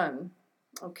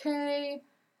 Okay.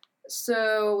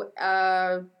 So,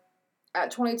 at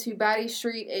 22 Batty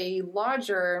Street, a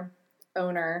lodger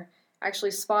owner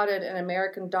actually spotted an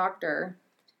American doctor.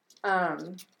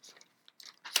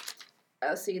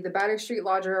 Let's see, the Battery Street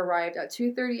lodger arrived at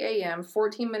 2:30 a.m.,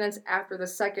 14 minutes after the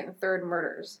second and third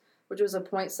murders, which was a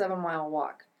 0.7-mile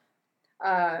walk.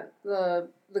 The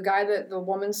guy that the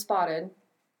woman spotted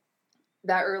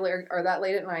that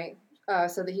late at night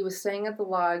said that he was staying at the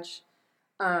lodge.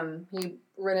 He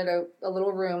rented a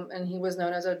little room, and he was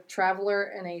known as a traveler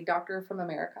and a doctor from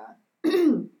America.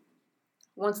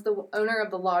 Once the owner of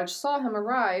the lodge saw him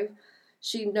arrive,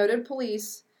 she noted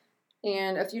police.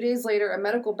 And a few days later, a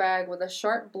medical bag with a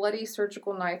sharp, bloody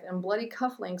surgical knife and bloody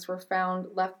cufflinks were found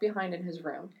left behind in his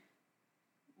room.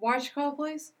 Why'd she call the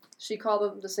police? She called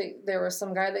them to say there was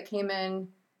some guy that came in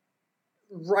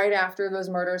right after those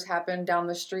murders happened down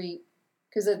the street.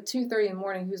 Because at 2:30 in the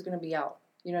morning, who's going to be out?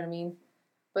 You know what I mean?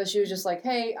 But she was just like,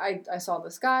 hey, I saw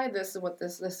this guy. This is what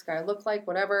this guy looked like,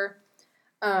 whatever.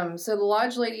 So the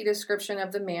lodge lady description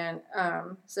of the man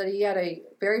said he had a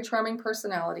very charming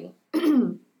personality.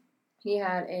 He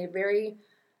had a very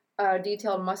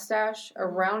detailed mustache, a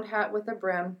round hat with a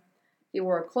brim. He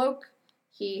wore a cloak.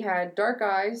 He had dark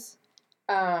eyes.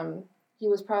 He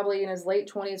was probably in his late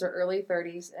 20s or early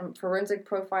 30s, and forensic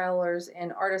profilers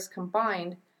and artists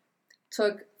combined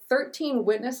took 13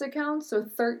 witness accounts, so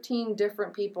 13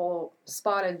 different people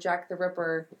spotted Jack the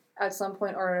Ripper at some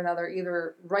point or another,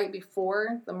 either right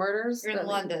before the murders. In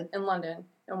London,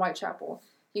 in Whitechapel.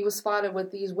 He was spotted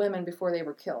with these women before they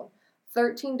were killed.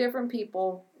 13 different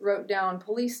people wrote down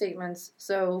police statements,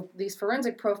 so these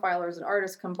forensic profilers and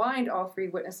artists combined all 3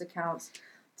 witness accounts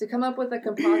to come up with a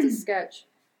composite sketch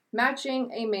matching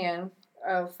a man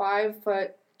of 5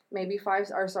 feet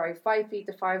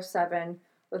to 5'7"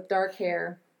 with dark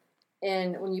hair.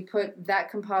 And when you put that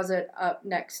composite up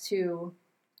next to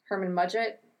Herman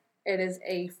Mudgett, it is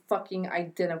a fucking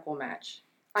identical match.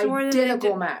 So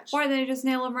identical match. Why didn't they just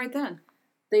nail him right then?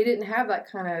 They didn't have that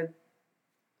kind of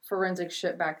forensic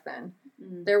shit back then.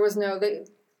 There was no,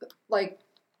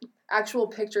 actual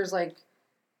pictures,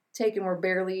 taken were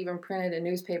barely even printed in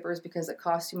newspapers because it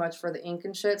cost too much for the ink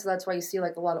and shit. So that's why you see,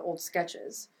 a lot of old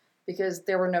sketches. Because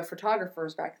there were no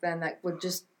photographers back then that would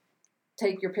just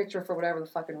take your picture for whatever the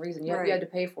fucking reason. You had to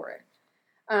pay for it.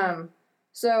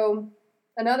 So,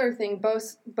 another thing,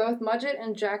 both Mudgett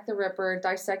and Jack the Ripper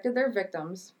dissected their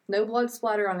victims. No blood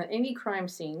splatter on any crime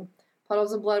scene.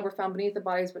 Puddles of blood were found beneath the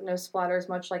bodies, but no splatters.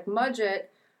 Much like Mudgett,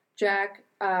 Jack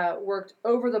worked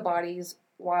over the bodies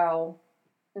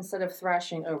instead of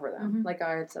thrashing over them, like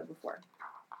I had said before.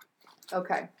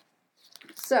 Okay.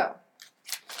 So,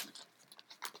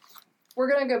 we're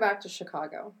going to go back to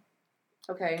Chicago.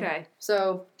 Okay.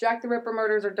 So, Jack the Ripper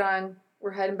murders are done.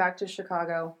 We're heading back to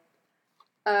Chicago.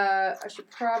 I should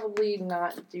probably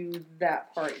not do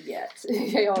that part yet.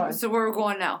 Okay, hold on. So where are we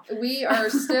going now? We are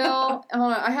still...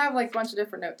 hold on. I have, a bunch of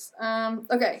different notes.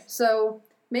 Okay, so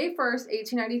May 1st,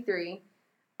 1893,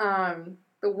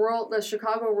 the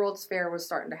Chicago World's Fair was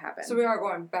starting to happen. So we are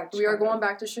going back to Chicago. We are going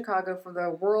back to Chicago for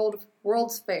the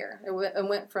World's Fair. It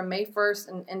went from May 1st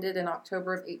and ended in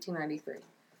October of 1893.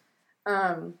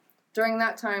 During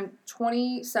that time,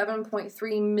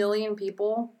 27.3 million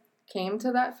people came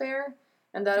to that fair,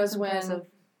 and that's impressive.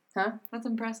 Huh? That's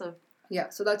impressive. Yeah,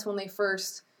 so that's when they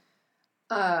first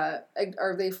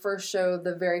showed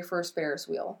the very first Ferris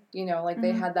wheel.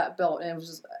 They had that built, and it was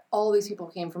just all these people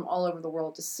came from all over the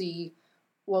world to see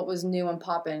what was new and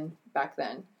poppin' back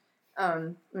then.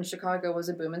 And Chicago was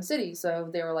a booming city, so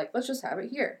they were like, let's just have it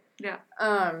here. Yeah.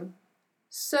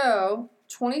 So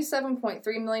 27.3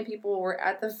 million people were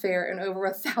at the fair, and over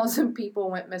 1,000 people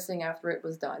went missing after it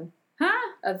was done.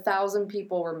 Huh? 1,000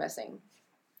 people were missing,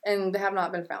 and they have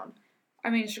not been found.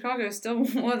 I mean, Chicago is still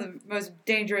one of the most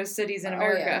dangerous cities in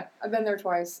America. Yeah. I've been there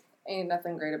twice. Ain't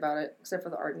nothing great about it, except for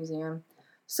the art museum.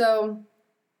 So,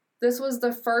 this was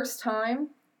the first time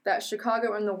that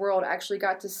Chicago and the world actually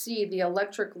got to see the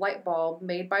electric light bulb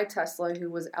made by Tesla,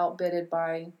 who was outbidded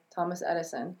by Thomas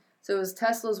Edison. So it was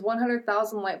Tesla's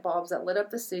 100,000 light bulbs that lit up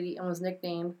the city and was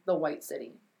nicknamed the White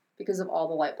City because of all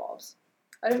the light bulbs.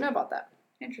 I didn't know about that.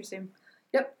 Interesting.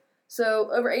 Yep.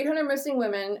 So over 800 missing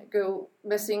women go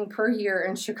missing per year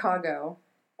in Chicago.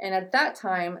 And at that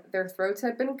time, their throats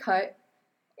had been cut,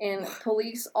 and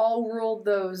police all ruled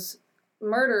those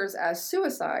murders as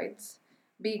suicides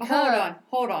because...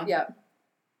 Hold on. Yep.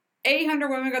 800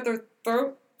 women got their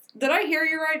throat... Did I hear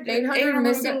you right? 800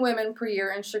 missing women per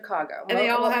year in Chicago. And they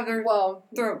all have their throat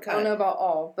cut. I don't know about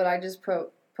all, but I just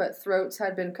put throats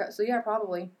had been cut. So yeah,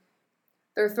 probably.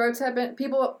 Their throats had been...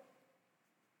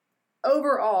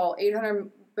 Overall,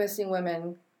 800 missing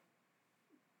women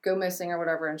go missing or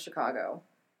whatever in Chicago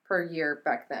per year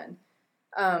back then.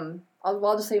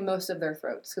 I'll just say most of their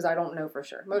throats, because I don't know for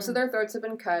sure. Most of their throats have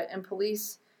been cut, and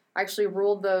police actually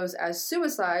ruled those as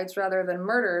suicides rather than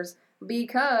murders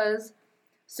because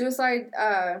suicide,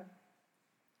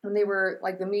 when they were,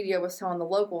 the media was telling the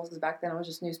locals, because back then it was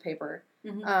just newspaper,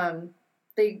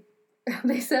 they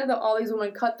said that all these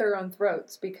women cut their own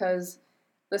throats because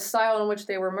the style in which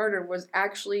they were murdered was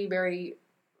actually very,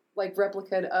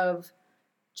 replica of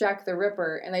Jack the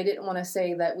Ripper, and they didn't want to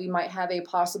say that we might have a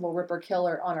possible Ripper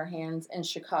killer on our hands in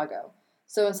Chicago.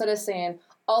 So instead of saying,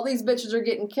 all these bitches are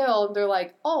getting killed, they're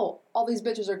like, oh, all these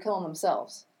bitches are killing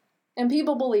themselves. And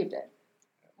people believed it.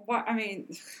 What? I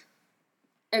mean...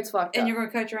 It's fucked up. And you're going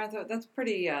to cut your own throat? That's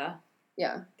pretty,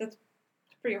 Yeah. That's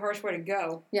a pretty harsh way to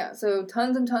go. Yeah, so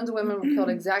tons and tons of women were killed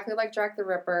exactly like Jack the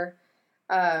Ripper.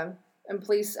 And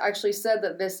police actually said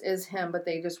that this is him, but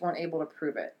they just weren't able to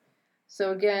prove it.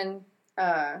 So again...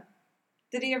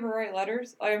 Did he ever write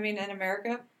letters? I mean, in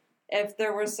America? If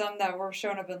there were some that were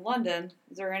shown up in London,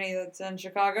 is there any that's in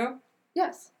Chicago?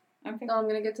 Yes. Okay. I'm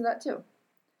going to get to that too.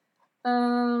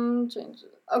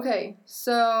 Okay,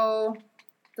 so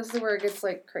this is where it gets,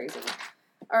 crazy.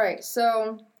 All right,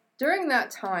 so during that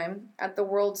time at the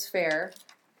World's Fair,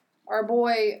 our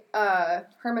boy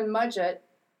Herman Mudgett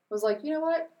was like, you know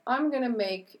what? I'm going to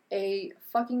make a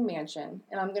fucking mansion,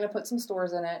 and I'm going to put some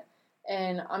stores in it,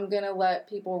 and I'm going to let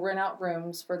people rent out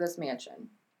rooms for this mansion.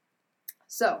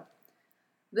 So,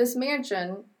 this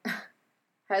mansion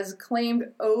has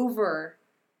claimed over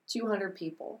 200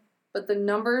 people, but the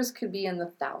numbers could be in the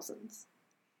thousands,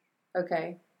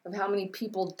 okay, of how many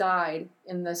people died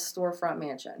in this storefront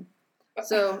mansion.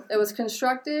 So, it was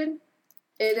constructed.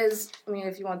 It is, I mean,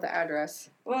 if you want the address.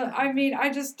 Well, I mean, I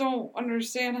just don't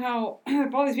understand how,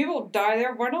 if all these people die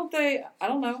there, why don't they, I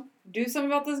don't know, do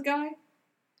something about this guy?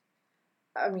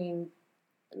 I mean,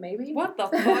 maybe. What the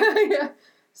fuck? Yeah.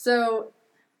 So,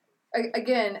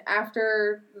 again,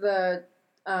 after the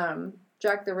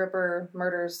Jack the Ripper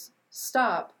murders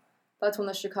stop, that's when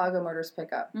the Chicago murders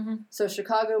pick up. Mm-hmm. So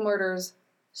Chicago murders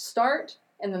start,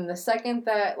 and then the second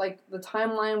that, like, the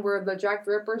timeline where the Jack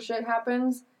the Ripper shit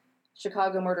happens,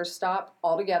 Chicago murders stop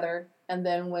altogether, and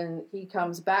then when he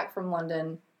comes back from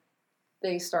London,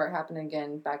 they start happening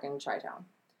again back in Chi-Town.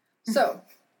 So,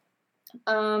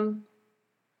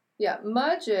 yeah,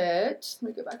 Mudgett, let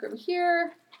me go back over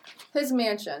here. His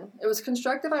mansion. It was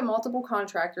constructed by multiple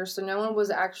contractors, so no one was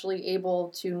actually able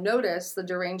to notice the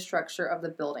deranged structure of the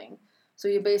building. So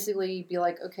you basically be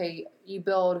like, okay, you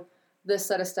build this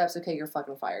set of steps, okay, you're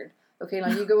fucking fired. Okay, now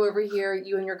you go over here,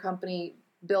 you and your company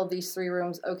build these 3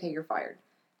 rooms, okay, you're fired.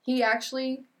 He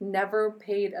actually never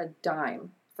paid a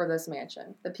dime for this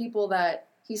mansion. The people that,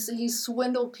 he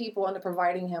swindled people into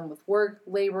providing him with work,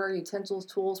 labor, utensils,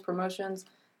 tools, promotions,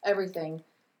 everything.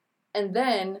 And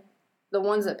then the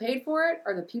ones that paid for it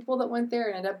are the people that went there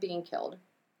and ended up being killed.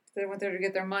 They went there to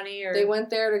get their money, or they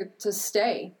went there to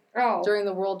stay during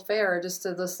the World Fair, just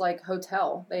to this like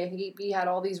hotel. He had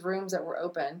all these rooms that were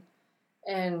open,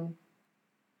 and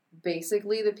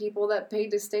basically the people that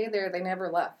paid to stay there, they never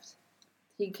left.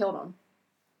 He killed them.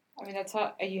 I mean, that's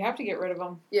how you have to get rid of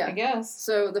them. Yeah, I guess.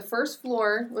 So the first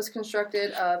floor was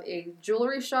constructed of a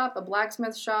jewelry shop, a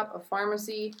blacksmith shop, a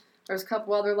pharmacy. There's a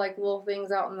couple other like little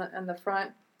things out in the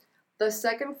front. The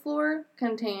second floor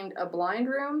contained a blind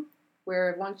room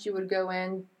where once you would go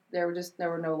in, there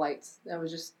were no lights. It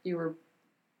was just he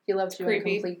left you in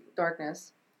complete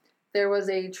darkness. There was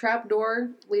a trap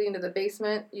door leading to the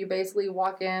basement. You basically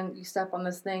walk in, you step on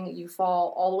this thing, you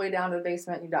fall all the way down to the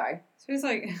basement, you die. So it's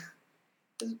like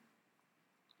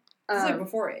like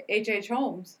before H.H.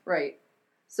 Holmes. Right.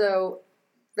 So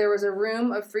there was a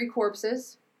room of 3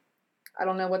 corpses. I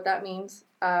don't know what that means.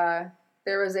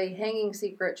 There was a hanging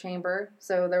secret chamber.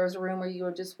 So there was a room where you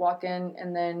would just walk in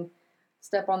and then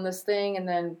step on this thing and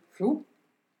then, whoop,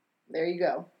 there you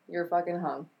go. You're fucking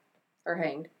hung or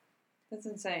hanged. That's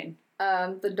insane.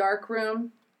 The dark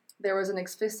room, there was an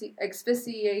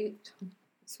asphyxiation.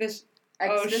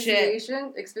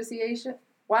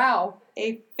 Wow.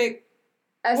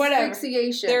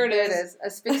 Asphyxiation. There it is.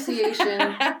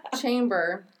 Asphyxiation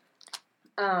chamber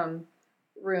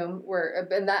room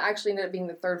and that actually ended up being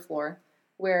the 3rd floor,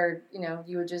 where, you know,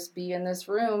 you would just be in this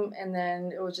room and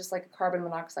then it was just like a carbon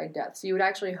monoxide death. So you would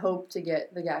actually hope to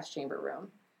get the gas chamber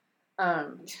room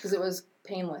because it was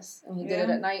painless, and he did it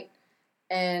at night.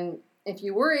 And if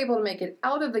you were able to make it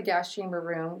out of the gas chamber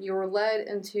room, you were led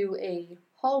into a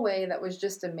hallway that was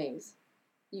just a maze.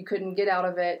 You couldn't get out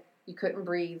of it, you couldn't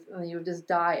breathe, and you would just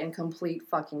die in complete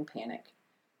fucking panic.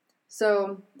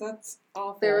 So that's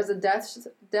awful. There was a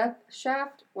death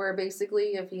shaft where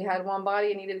basically if you had one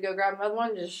body and needed to go grab another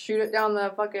one, just shoot it down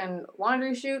the fucking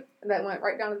laundry chute that went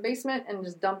right down to the basement and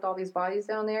just dumped all these bodies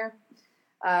down there.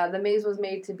 The maze was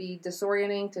made to be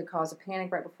disorienting, to cause a panic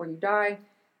right before you die.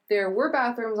 There were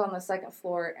bathrooms on the 2nd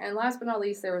floor, and last but not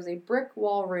least, there was a brick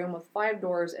wall room with 5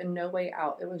 doors and no way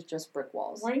out. It was just brick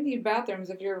walls. Why do you need bathrooms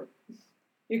if you're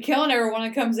killing everyone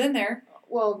that comes in there?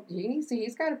 Well,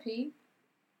 he's got to pee.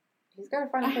 He's got to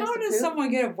find a place to poop. How does someone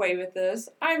get away with this?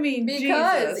 I mean,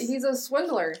 because Jesus. He's a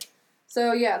swindler.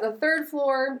 So yeah, the 3rd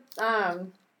floor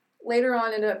later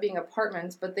on ended up being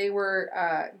apartments, but they were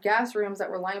gas rooms that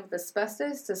were lined with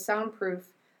asbestos to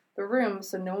soundproof the room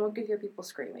so no one could hear people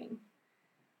screaming.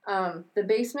 The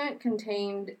basement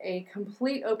contained a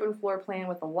complete open floor plan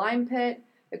with a lime pit,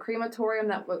 a crematorium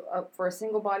that was for a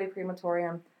single body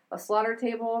crematorium, a slaughter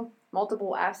table,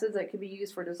 multiple acids that could be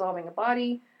used for dissolving a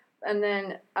body. And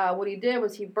then what he did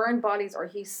was he burned bodies, or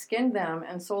he skinned them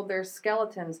and sold their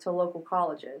skeletons to local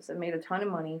colleges and made a ton of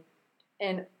money.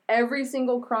 And every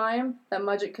single crime that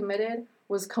Mudgett committed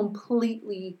was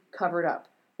completely covered up.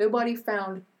 Nobody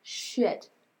found shit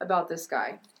about this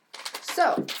guy.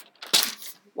 So,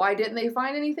 why didn't they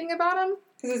find anything about him?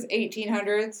 Because it's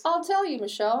 1800s. I'll tell you,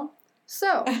 Michelle.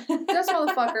 So, this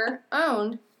motherfucker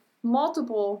owned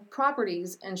multiple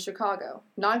properties in Chicago.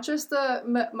 Not just the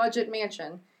Mudgett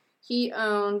Mansion. He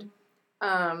owned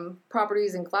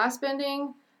properties in glass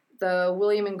bending, the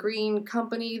William and Green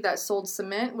company that sold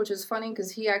cement, which is funny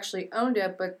because he actually owned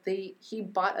it, but he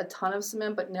bought a ton of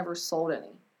cement but never sold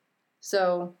any.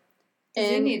 So,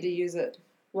 they need to use it.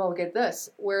 Well, get this.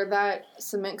 Where that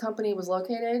cement company was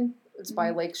located, it's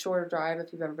by Lakeshore Drive,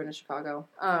 if you've ever been to Chicago.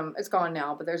 It's gone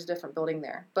now, but there's a different building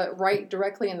there. But right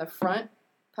directly in the front,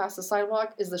 past the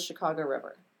sidewalk, is the Chicago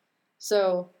River.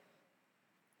 So,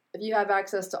 if you have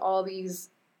access to all this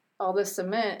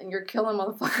cement and you're killing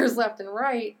motherfuckers left and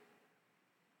right,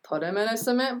 put them in a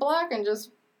cement block and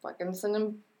just fucking send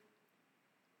them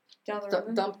down the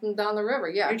river? Dump them down the river,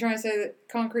 yeah. You're trying to say that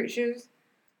concrete shoes?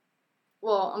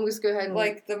 Well, I'm just go ahead and...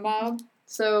 Like the mob?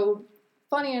 So,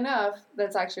 funny enough,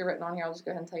 that's actually written on here. I'll just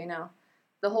go ahead and tell you now.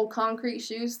 The whole concrete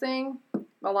shoes thing,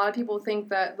 a lot of people think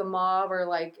that the mob or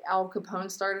like Al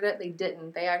Capone started it. They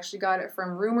didn't. They actually got it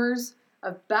from rumors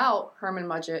about Herman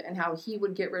Mudgett and how he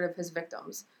would get rid of his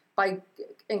victims by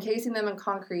encasing them in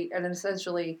concrete and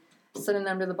essentially sending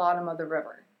them to the bottom of the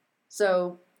river.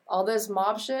 So, all this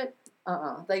mob shit,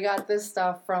 they got this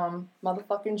stuff from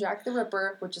motherfucking Jack the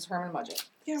Ripper, which is Herman Mudgett.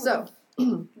 Yeah, so,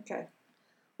 okay.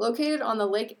 Located on the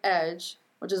lake edge,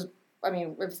 which is, I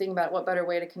mean, if you think about it, what better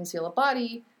way to conceal a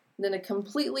body than to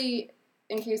completely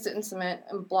encase it in cement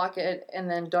and block it and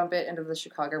then dump it into the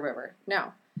Chicago River.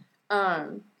 Now,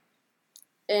 in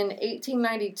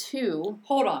 1892...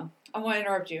 Hold on. I want to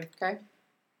interrupt you. Okay.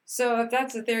 So if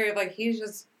that's the theory of, like, he's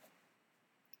just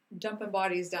dumping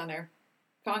bodies down there,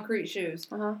 concrete shoes.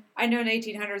 Uh-huh. I know in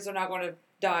 1800s they're not going to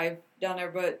dive down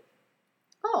there, but...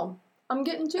 Oh, I'm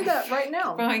getting to that right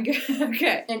now. Fine, good.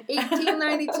 Okay. In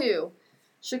 1892,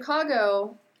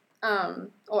 Chicago,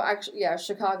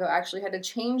 Chicago actually had to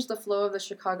change the flow of the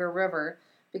Chicago River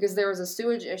because there was a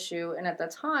sewage issue, and at the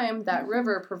time, that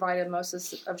river provided most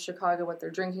of Chicago with their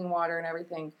drinking water and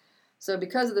everything. So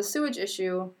because of the sewage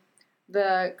issue,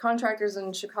 the contractors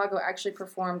in Chicago actually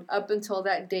performed, up until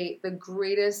that date, the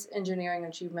greatest engineering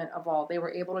achievement of all. They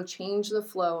were able to change the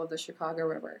flow of the Chicago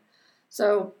River.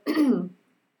 So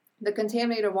the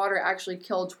contaminated water actually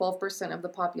killed 12% of the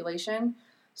population.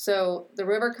 So the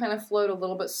river kind of flowed a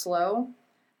little bit slow.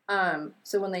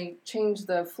 So when they changed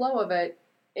the flow of it,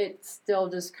 it still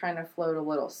just kind of flowed a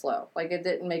little slow. Like, it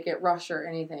didn't make it rush or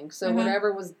anything. So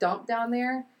whatever was dumped down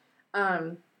there,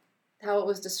 how it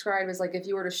was described is like if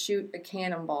you were to shoot a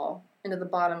cannonball into the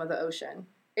bottom of the ocean,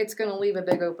 it's going to leave a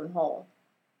big open hole.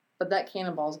 But that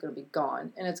cannonball is going to be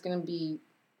gone. And it's going to be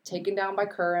taken down by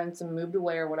currents and moved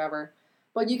away or whatever.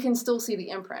 But you can still see the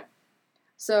imprint.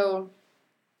 So...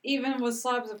 Even with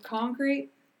slabs of concrete?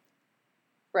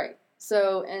 Right.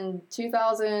 So in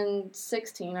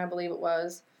 2016, I believe it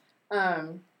was,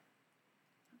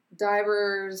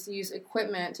 divers used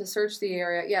equipment to search the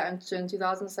area. Yeah, in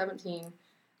 2017.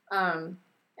 And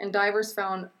divers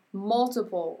found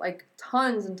multiple, like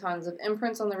tons and tons of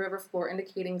imprints on the river floor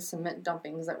indicating cement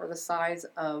dumpings that were the size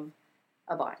of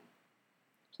a body.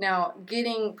 Now,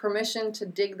 getting permission to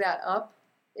dig that up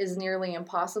is nearly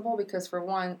impossible because, for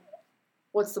one,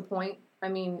 what's the point? I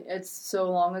mean, it's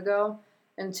so long ago.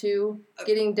 And two,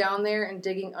 getting down there and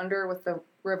digging under with the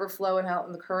river flow and out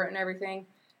in the current and everything,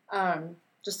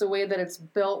 just the way that it's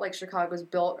built, like Chicago's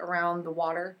built around the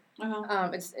water,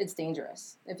 it's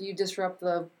dangerous. If you disrupt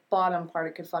the bottom part,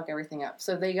 it could fuck everything up.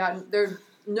 So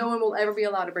no one will ever be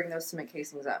allowed to bring those cement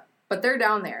casings up. But they're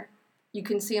down there. You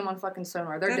can see them on fucking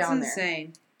sonar. They're down there. That's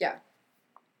insane. Yeah.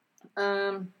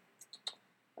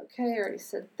 Okay, I already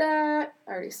said that.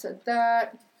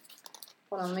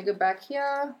 Hold on, let me go back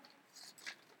here.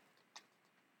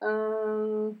 I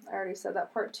already said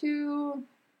that part 2.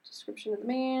 Description of the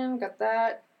man. Got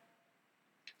that.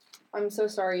 I'm so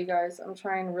sorry, you guys. I'm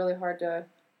trying really hard to...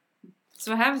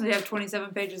 So what happens when you have 27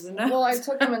 pages of notes? Well, I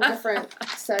took them in different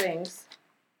settings.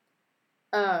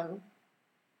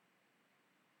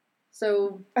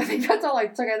 So I think that's all I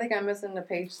took. I think I'm missing a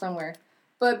page somewhere.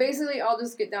 But basically, I'll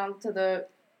just get down to the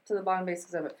bottom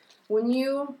basics of it. When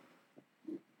you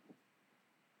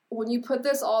put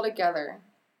this all together,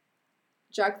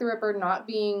 Jack the Ripper not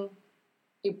being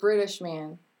a British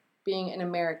man, being an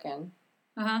American,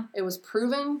 it was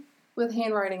proven with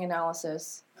handwriting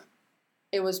analysis.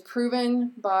 It was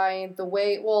proven by the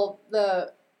way,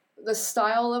 the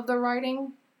style of the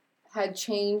writing had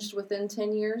changed within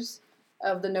 10 years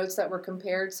of the notes that were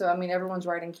compared. So, I mean, everyone's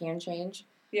writing can change.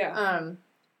 Yeah.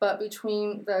 But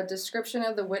between the description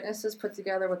of the witnesses put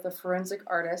together with the forensic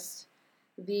artist,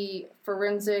 the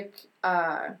forensic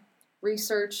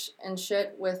research and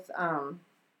shit with, I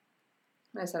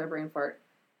said a brain fart,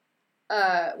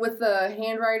 with the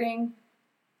handwriting,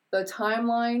 the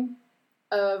timeline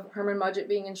of Herman Mudgett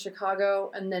being in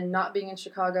Chicago and then not being in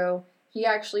Chicago, he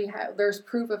actually there's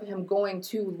proof of him going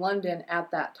to London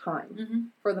at that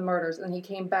time for the murders, and he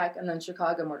came back, and then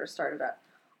Chicago murder started up.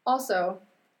 Also,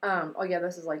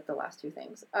 this is like the last two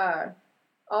things.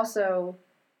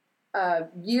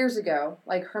 Years ago,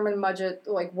 like Herman Mudgett,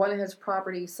 like one of his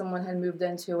properties, someone had moved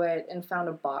into it and found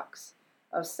a box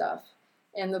of stuff.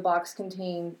 And the box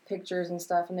contained pictures and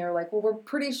stuff, and they were like, well, we're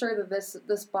pretty sure that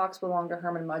this box belonged to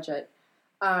Herman Mudgett.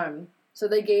 So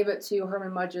they gave it to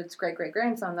Herman Mudgett's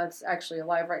great-great-grandson that's actually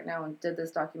alive right now and did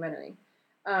this documentary.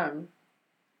 And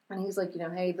he's like,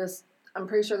 hey, I'm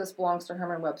pretty sure this belongs to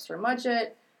Herman Webster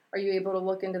Mudgett. Are you able to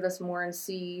look into this more and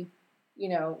see,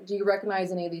 do you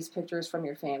recognize any of these pictures from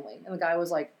your family? And the guy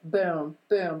was like, boom,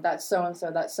 boom, that's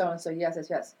so-and-so, that's so-and-so, yes, yes,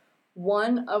 yes.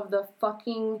 One of the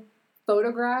fucking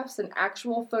photographs, an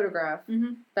actual photograph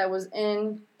that was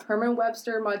in Herman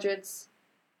Webster Mudgett's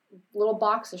little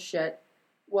box of shit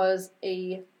was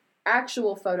a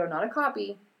actual photo, not a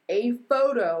copy, a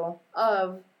photo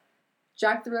of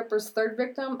Jack the Ripper's third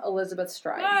victim, Elizabeth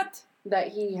Stride. What? That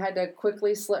he had to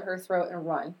quickly slit her throat and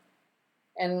run.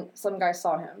 And some guy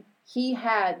saw him. He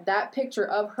had that picture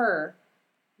of her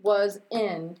was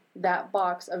in that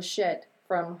box of shit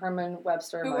from Herman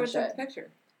Webster Mudgett. Who took the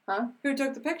picture? Huh? Who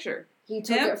took the picture? He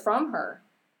took it from her.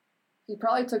 He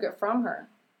probably took it from her.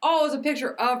 Oh, it was a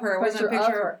picture of her. It wasn't a picture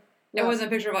of her. No. It wasn't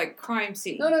a picture of, like, crime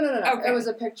scene. No. Okay. It was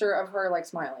a picture of her, like,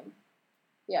 smiling.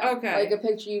 Yeah. Okay. Like a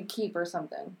picture you'd keep or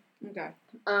something. Okay.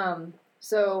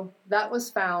 So that was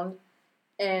found,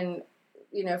 and,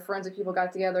 forensic people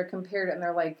got together, compared it, and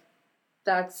they're like,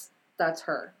 that's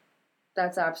her.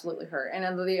 That's absolutely her. And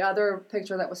then the other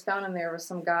picture that was found in there was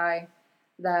some guy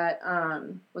that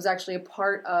was actually a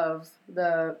part of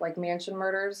the, like, Mansion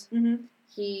murders.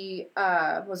 He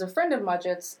was a friend of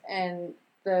Mudgett's, and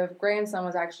the grandson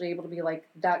was actually able to be like,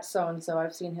 that's so-and-so.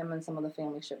 I've seen him in some of the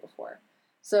family shit before.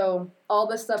 So all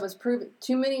this stuff is proven.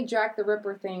 Too many Jack the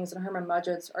Ripper things and Herman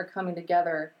Mudgett's are coming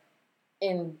together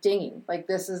in dinging. Like,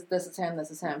 this is him, this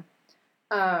is him.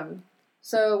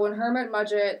 So when Herman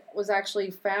Mudgett was actually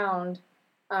found,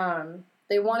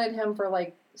 they wanted him for,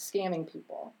 like, scamming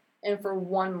people. And for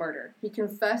one murder. He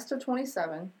confessed to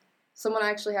 27. Someone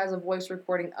actually has a voice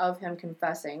recording of him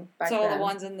confessing back then. So all the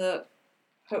ones in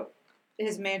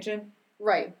his mansion?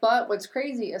 Right. But what's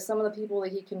crazy is some of the people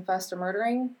that he confessed to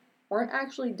murdering weren't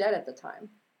actually dead at the time.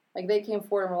 Like, they came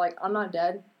forward and were like, I'm not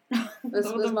dead. This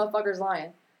motherfucker's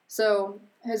lying. So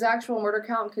his actual murder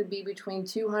count could be between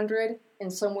 200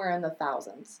 and somewhere in the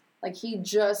thousands. Like,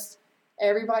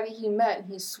 everybody he met,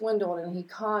 he swindled and he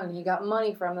conned and he got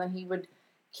money from, and then he would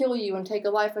kill you and take a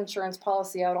life insurance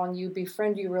policy out on you,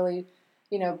 befriend you really,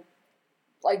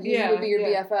 like you would be your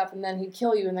BFF, and then he'd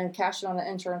kill you and then cash it on the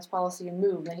insurance policy and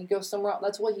move. Then he'd go somewhere else.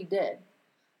 That's what he did.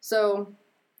 So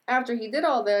after he did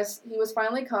all this, he was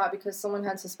finally caught because someone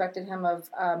had suspected him of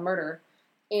murder,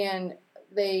 and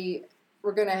they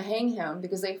were going to hang him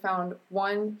because they found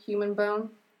one human bone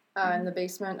in the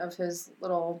basement of his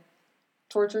little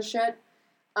torture shed.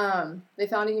 They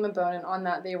found a human bone, and on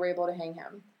that they were able to hang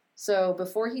him. So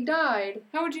before he died...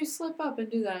 How would you slip up and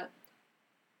do that?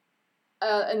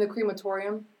 In the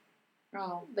crematorium.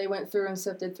 Oh. They went through and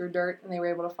sifted through dirt, and they were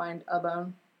able to find a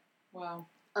bone. Wow.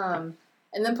 And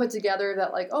then put together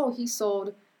that, like, he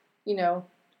sold,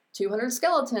 200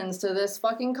 skeletons to this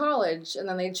fucking college. And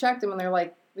then they checked them, and they're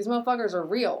like, these motherfuckers are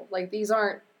real. Like, these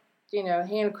aren't,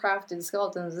 handcrafted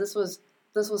skeletons. This was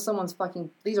someone's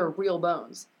these are real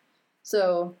bones.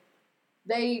 So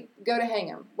they go to hang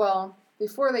him. Well...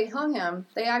 Before they hung him,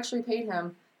 they actually paid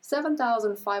him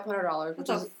 $7,500, which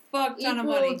is fuck ton of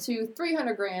money. Equal to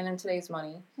 $300,000 in today's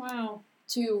money. Wow.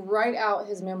 To write out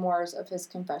his memoirs of his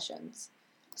confessions.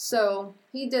 So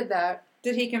he did that.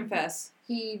 Did he confess?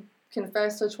 He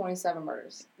confessed to 27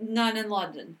 murders. None in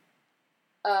London.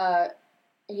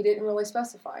 He didn't really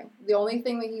specify. The only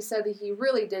thing that he said that he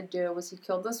really did do was he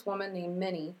killed this woman named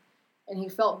Minnie, and he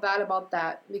felt bad about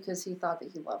that because he thought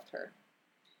that he loved her.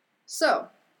 So,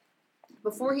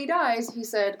 before he dies, he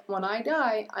said, when I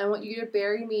die, I want you to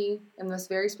bury me in this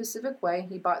very specific way.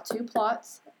 He bought 2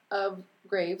 plots of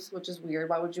graves, which is weird.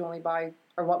 Why would you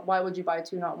why would you buy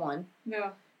 2, not 1?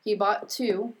 No. He bought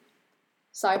 2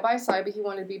 side by side, but he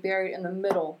wanted to be buried in the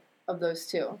middle of those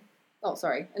 2. Oh,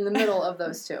 sorry, in the middle of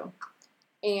those 2.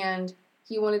 And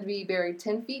he wanted to be buried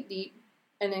 10 feet deep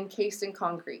and encased in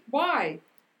concrete. Why?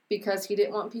 Because he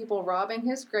didn't want people robbing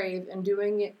his grave and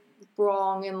doing it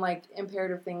wrong and, like,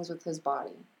 imperative things with his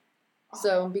body. Oh.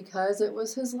 So, because it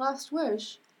was his last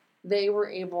wish, they were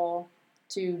able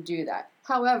to do that.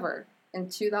 However, in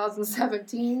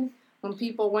 2017, when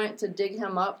people went to dig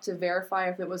him up to verify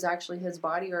if it was actually his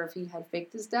body or if he had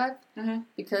faked his death,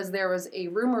 because there was a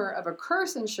rumor of a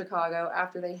curse in Chicago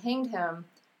after they hanged him,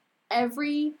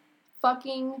 every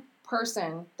fucking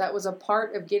person that was a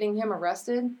part of getting him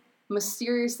arrested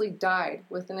mysteriously died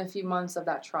within a few months of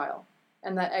that trial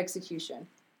and that execution.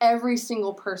 Every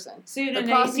single person. So in the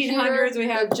 1800s, we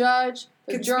have the judge,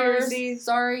 the jurors,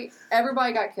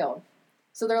 everybody got killed.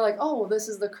 So they're like, oh, this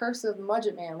is the curse of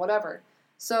Mudgett Man, whatever.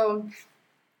 So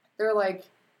they're like,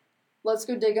 let's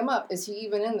go dig him up. Is he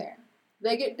even in there?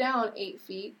 They get down 8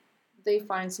 feet. They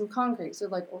find some concrete. So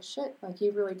they're like, oh shit, like he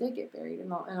really did get buried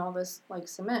in all this like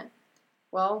cement.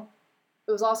 Well,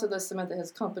 it was also the cement that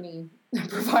his company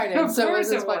provided. So it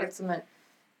was his fucking cement.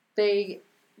 They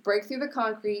break through the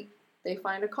concrete. They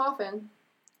find a coffin.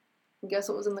 And guess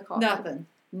what was in the coffin?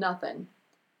 Nothing.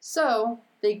 So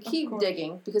they keep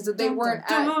digging because they weren't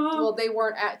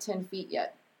at 10 feet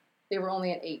yet. They were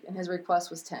only at 8, and his request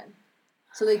was 10.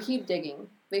 So they keep digging.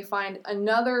 They find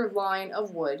another line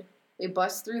of wood. They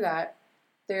bust through that.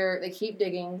 They keep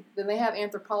digging. Then they have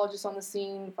anthropologists on the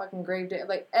scene, fucking grave dig.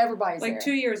 Like, everybody's there. Like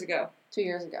 2 years ago. 2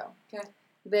 years ago. Okay.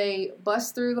 They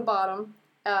bust through the bottom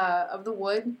of the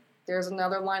wood. There's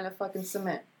another line of fucking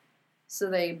cement. So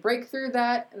they break through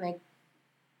that, and they,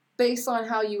 based on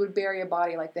how you would bury a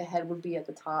body, like the head would be at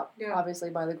the top, obviously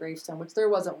by the gravestone, which there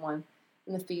wasn't one,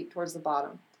 and the feet towards the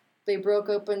bottom. They broke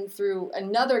open through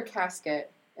another casket,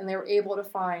 and they were able to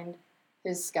find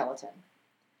his skeleton.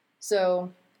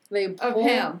 So they pull of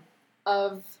him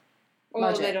of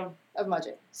Mudgett.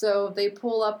 So they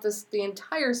pull up the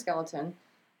entire skeleton,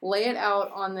 lay it out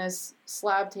on this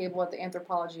slab table at the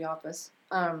anthropology office,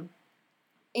 and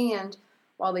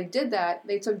while they did that,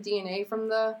 they took DNA from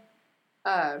the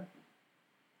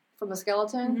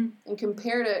skeleton and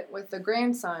compared it with the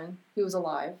grandson who was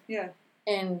alive. Yeah.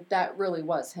 And that really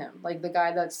was him. Like, the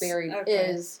guy that's buried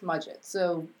is Mudgett.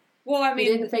 So, well, I mean,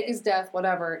 he didn't fake his death,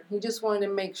 whatever. He just wanted to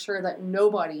make sure that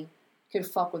nobody could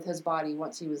fuck with his body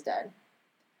once he was dead.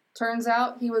 Turns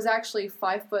out he was actually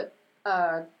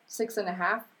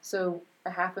 5'6.5", so a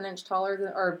half an inch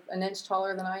taller an inch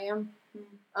taller than I am.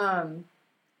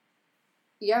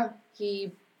 Yeah,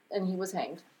 he was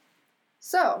hanged.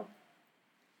 So,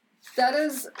 that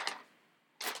is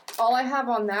all I have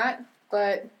on that,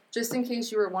 but just in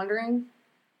case you were wondering,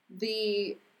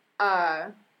 the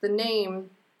name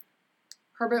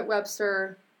Herbert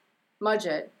Webster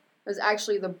Mudgett is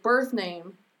actually the birth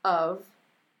name of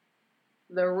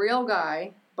the real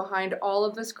guy behind all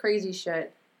of this crazy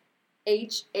shit,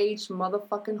 H.H.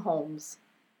 motherfucking Holmes.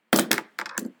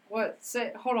 What?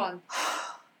 Hold on.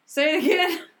 Say it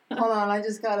again. Hold on,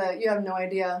 you have no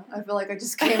idea. I feel like I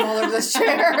just came all over this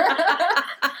chair.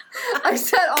 I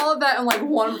said all of that in like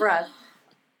one breath.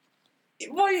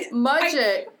 Well,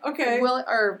 Mudgett,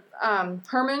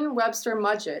 Herman Webster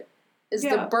Mudgett is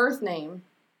the birth name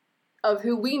of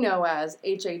who we know as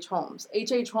H.H. Holmes.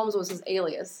 H.H. Holmes was his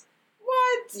alias.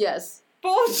 What? Yes.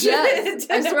 Bullshit. Yes,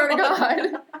 I swear to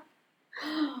God.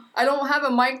 I don't have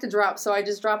a mic to drop, so I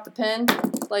just dropped the pen.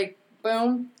 Like,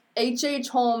 boom. H.H.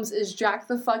 Holmes is Jack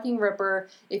the fucking Ripper.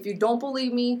 If you don't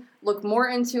believe me, look more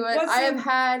into it. I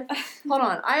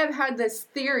have had this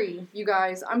theory, you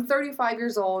guys. I'm 35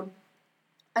 years old.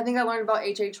 I think I learned about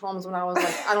H.H. Holmes when I was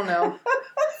like,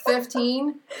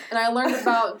 15. And I learned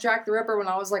about Jack the Ripper when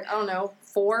I was like,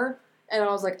 4. And I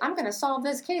was like, I'm going to solve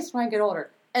this case when I get older.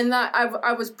 And that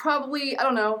I was probably,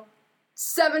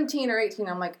 17 or 18.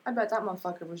 I'm like, I bet that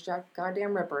motherfucker was Jack the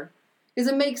goddamn Ripper.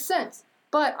 Because it makes sense.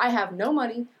 But I have no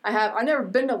money. I've never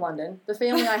been to London. The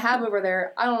family I have over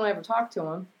there, I don't ever talk to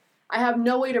them. I have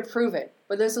no way to prove it.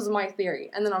 But this is my theory.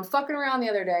 And then I'm fucking around the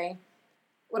other day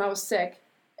when I was sick.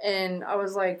 And I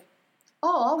was like,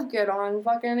 I'll get on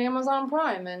fucking Amazon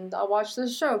Prime and I'll watch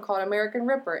this show called American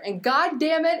Ripper. And god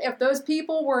damn it, if those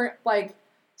people weren't like,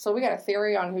 so we got a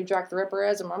theory on who Jack the Ripper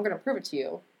is and I'm going to prove it to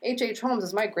you. H.H. Holmes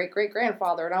is my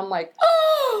great-great-grandfather. And I'm like,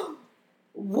 oh,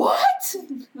 what?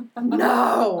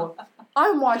 No.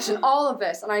 I'm watching all of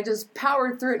this. And I just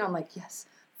powered through it and I'm like, yes,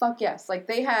 fuck yes. Like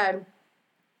they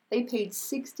paid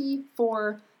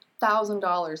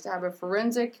 $64,000 to have a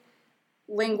forensic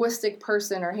linguistic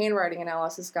person or handwriting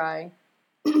analysis guy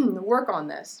work on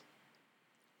this.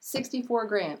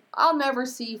 $64,000. I'll never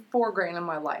see $4,000 in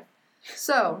my life.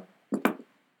 So,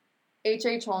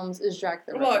 H.H. Holmes is Jack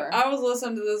the Ripper. Look, I was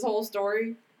listening to this whole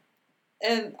story,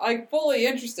 and I'm fully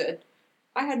interested.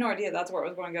 I had no idea that's where it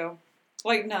was going to go.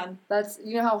 Like, none.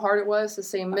 You know how hard it was to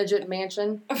say midget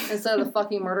mansion instead of the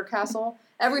fucking murder castle?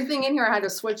 Everything in here I had to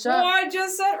switch up. Well, I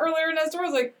just said earlier in that story, I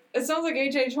was like, it sounds like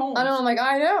H.H. Holmes. I know, I'm like,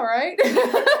 I know, right?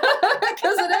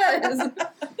 Because it is.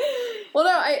 Well,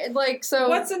 no, So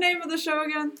what's the name of the show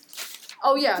again?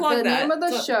 Oh yeah, the name of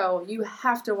the show, you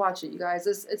have to watch it, you guys.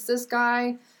 It's this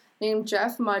guy named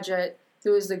Jeff Mudgett,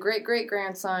 who is the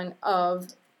great-great-grandson of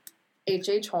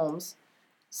H.H. Holmes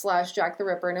 / Jack the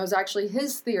Ripper, and it was actually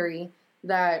his theory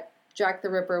that Jack the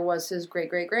Ripper was his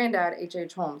great-great-granddad,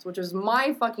 H.H. Holmes, which was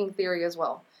my fucking theory as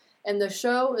well. And the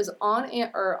show is it's on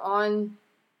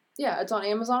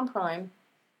Amazon Prime,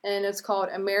 and it's called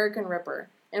American Ripper.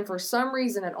 And for some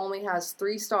reason, it only has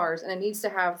 3 stars, and it needs to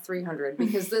have 300.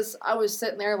 Because I was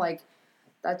sitting there like,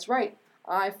 that's right.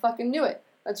 I fucking knew it.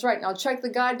 That's right. Now check the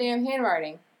goddamn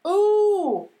handwriting.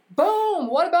 Ooh, boom.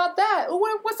 What about that?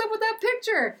 Ooh, what's up with that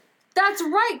picture? That's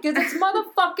right, because it's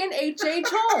motherfucking H.H.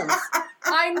 Holmes.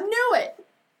 I knew it.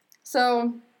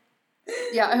 So,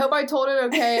 yeah, I hope I told it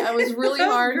okay. It was really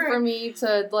hard for me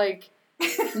to,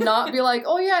 not be like,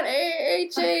 oh yeah,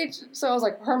 H.H. So I was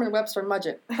like, Herman Webster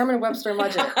Mudgett.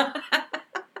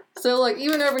 So,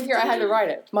 even over here, I had to write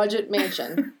it. Mudgett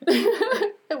Mansion.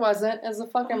 It wasn't. It's a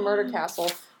fucking murder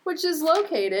castle, which is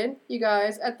located, you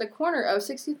guys, at the corner of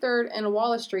 63rd and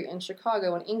Wallace Street in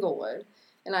Chicago and Inglewood.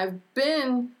 And I've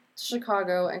been to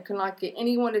Chicago and could not get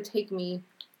anyone to take me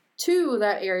to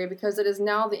that area because it is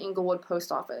now the Inglewood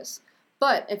Post Office.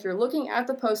 But if you're looking at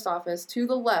the post office, to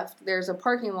the left, there's a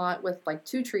parking lot with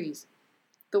 2 trees.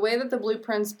 The way that the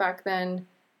blueprints back then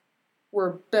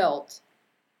were built,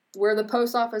 where the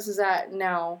post office is at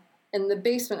now, in the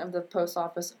basement of the post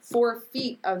office, 4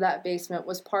 feet of that basement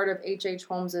was part of H.H.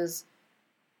 Holmes's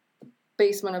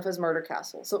basement of his murder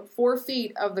castle. So 4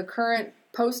 feet of the current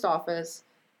post office,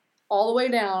 all the way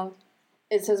down,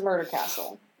 is his murder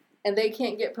castle. And they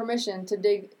can't get permission to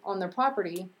dig on their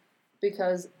property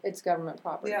because it's government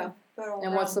property. Yeah.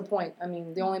 And what's the point? I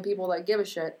mean, the only people that give a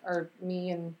shit are me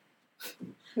and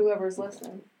whoever's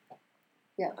listening.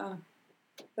 Yeah.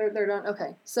 They're done.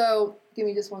 Okay. So, give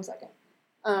me just 1 second.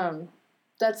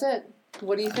 That's it.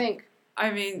 What do you think? I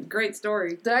mean, great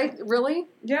story. Did I really?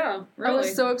 Yeah, really. I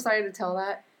was so excited to tell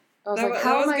that. I was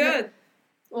how am I good?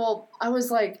 Well, I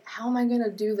was like, how am I going to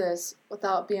do this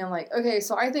without being like, okay,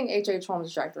 so I think H.H. Holmes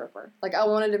is Jack the Ripper. I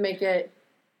wanted to make it.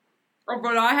 Oh,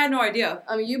 but I had no idea.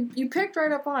 I mean, you picked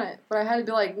right up on it, but I had to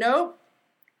be like, nope,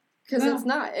 because it's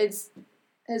not. It's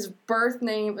his birth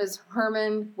name is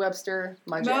Herman Webster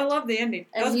Mudgett. No, I love the ending.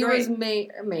 And he was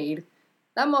made.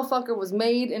 That motherfucker was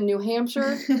made in New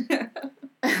Hampshire,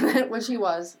 which he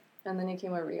was, and then he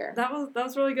came over here. That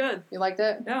was really good. You liked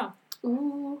it? Yeah.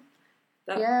 Ooh.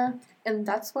 Yeah, and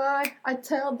that's why I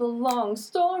tell the long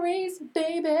stories,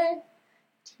 baby.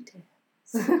 Details.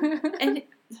 And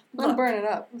I'm burning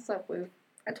up. What's up, Lou?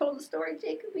 I told the story,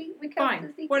 Jacob. We fine. The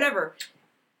secret. Whatever.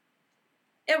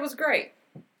 It was great.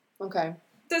 Okay.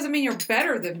 Doesn't mean you're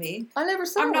better than me. I never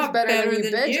said I was better than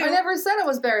you, bitch. I never said I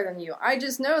was better than you. I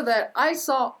just know that I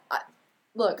saw.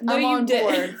 Look, no, I'm on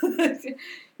board.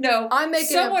 No, I'm making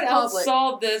someone else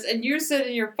solved this, and you're sitting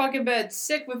in your fucking bed,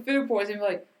 sick with food poisoning. You're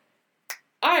like,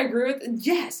 I agree with.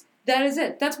 Yes, that is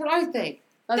it. That's what I think.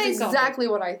 That's exactly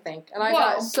what I think, and I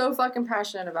got so fucking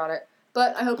passionate about it.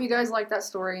 But I hope you guys like that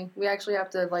story. We actually have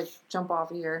to jump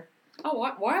off of here. Oh,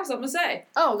 I have something to say.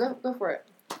 Oh, go for it.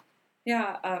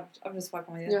 Yeah, I'm just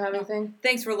fucking with you. You don't have anything?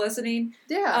 Thanks for listening.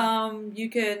 Yeah. You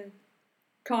can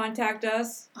contact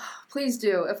us. Please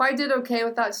do. If I did okay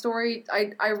with that story,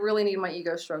 I really need my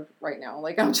ego stroked right now.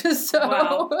 I'm just so...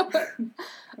 Wow.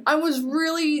 I was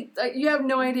really... you have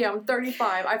no idea. I'm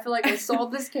 35. I feel like I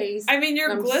solved this case. I mean,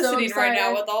 you're glistening so right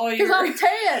now with all your... Because I'm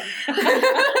tan.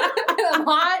 I'm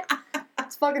hot.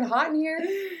 It's fucking hot in here.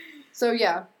 So,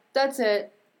 yeah. That's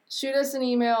it. Shoot us an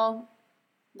email.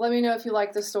 Let me know if you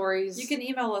like the stories. You can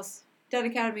email us. Dead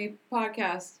Academy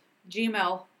Podcast.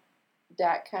 gmail.com.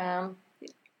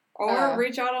 Or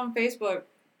reach out on Facebook,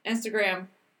 Instagram.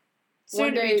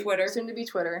 Soon to be Twitter. Soon to be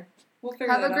Twitter. We'll figure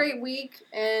that out. Have a great week,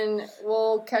 and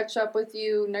we'll catch up with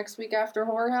you next week after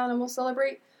Horror Hound, and we'll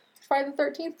celebrate Friday the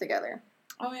 13th together.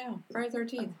 Oh, yeah. Friday the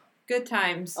 13th. Good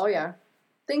times. Oh, yeah.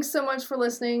 Thanks so much for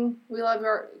listening. We love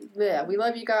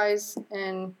you guys,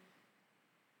 and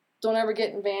don't ever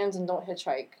get in vans and don't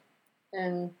hitchhike.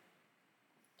 And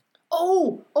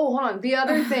hold on. The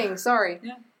other thing, sorry.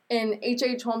 Yeah. In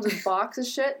H.H. Holmes' box of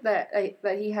shit that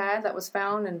he had that was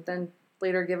found and then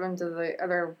later given to the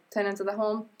other tenants of the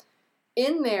home,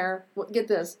 in there, get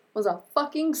this, was a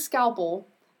fucking scalpel.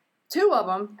 2 of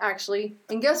them, actually.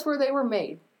 And guess where they were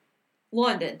made?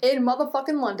 London. In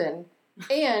motherfucking London.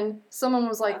 And someone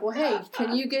was like, well, hey,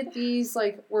 can you get these,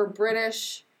 were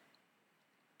British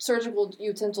surgical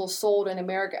utensils sold in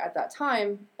America at that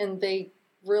time? And they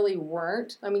really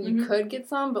weren't. I mean, you could get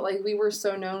some, but we were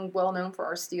so well known for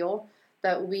our steel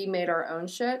that we made our own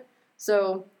shit.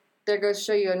 So there goes to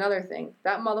show you another thing.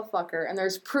 That motherfucker, and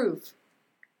there's proof,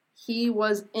 he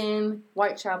was in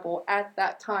Whitechapel at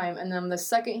that time, and then the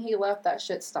second he left, that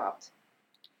shit stopped.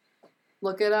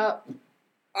 Look it up.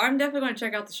 I'm definitely going to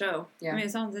check out the show. Yeah. I mean,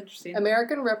 it sounds interesting.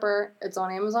 American Ripper. It's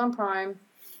on Amazon Prime.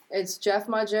 It's Jeff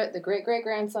Mudgett, the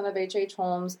great-great-grandson of H.H.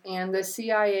 Holmes, and the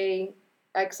CIA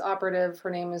ex-operative. Her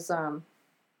name is,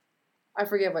 I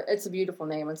forget what, it's a beautiful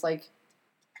name. It's like...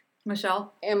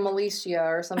 Michelle? And Malicia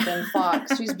or something.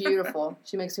 Fox. She's beautiful.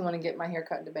 She makes me want to get my hair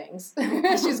cut into bangs.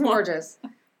 She's gorgeous.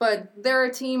 But they're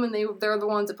a team, and they're the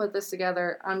ones that put this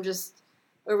together. I'm just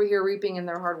over here reaping in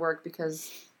their hard work because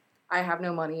I have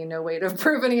no money and no way to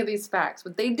prove any of these facts.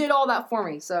 But they did all that for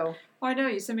me, so... Oh, I know.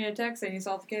 You sent me a text saying you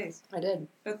solved the case. I did.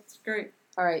 That's great.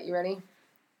 All right, you ready?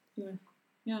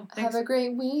 Yeah. Have a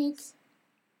great week.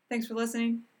 Thanks for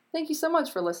listening. Thank you so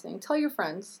much for listening. Tell your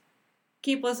friends.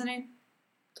 Keep listening.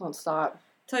 Don't stop.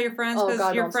 Tell your friends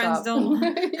because your friends don't.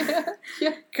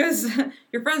 Yeah. Because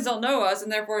your friends don't know us,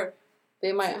 and therefore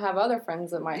they might have other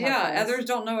friends that might have friends. Others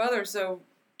don't know others, so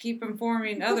keep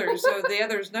informing others so the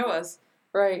others know us.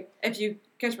 Right. If you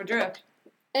catch my drift.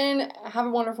 And have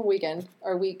a wonderful weekend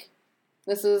or week.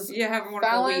 This is have a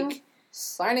wonderful week.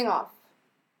 Signing off.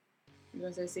 You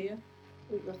want to say see ya?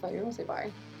 I thought you were going to say bye.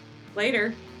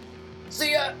 Later.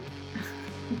 See ya.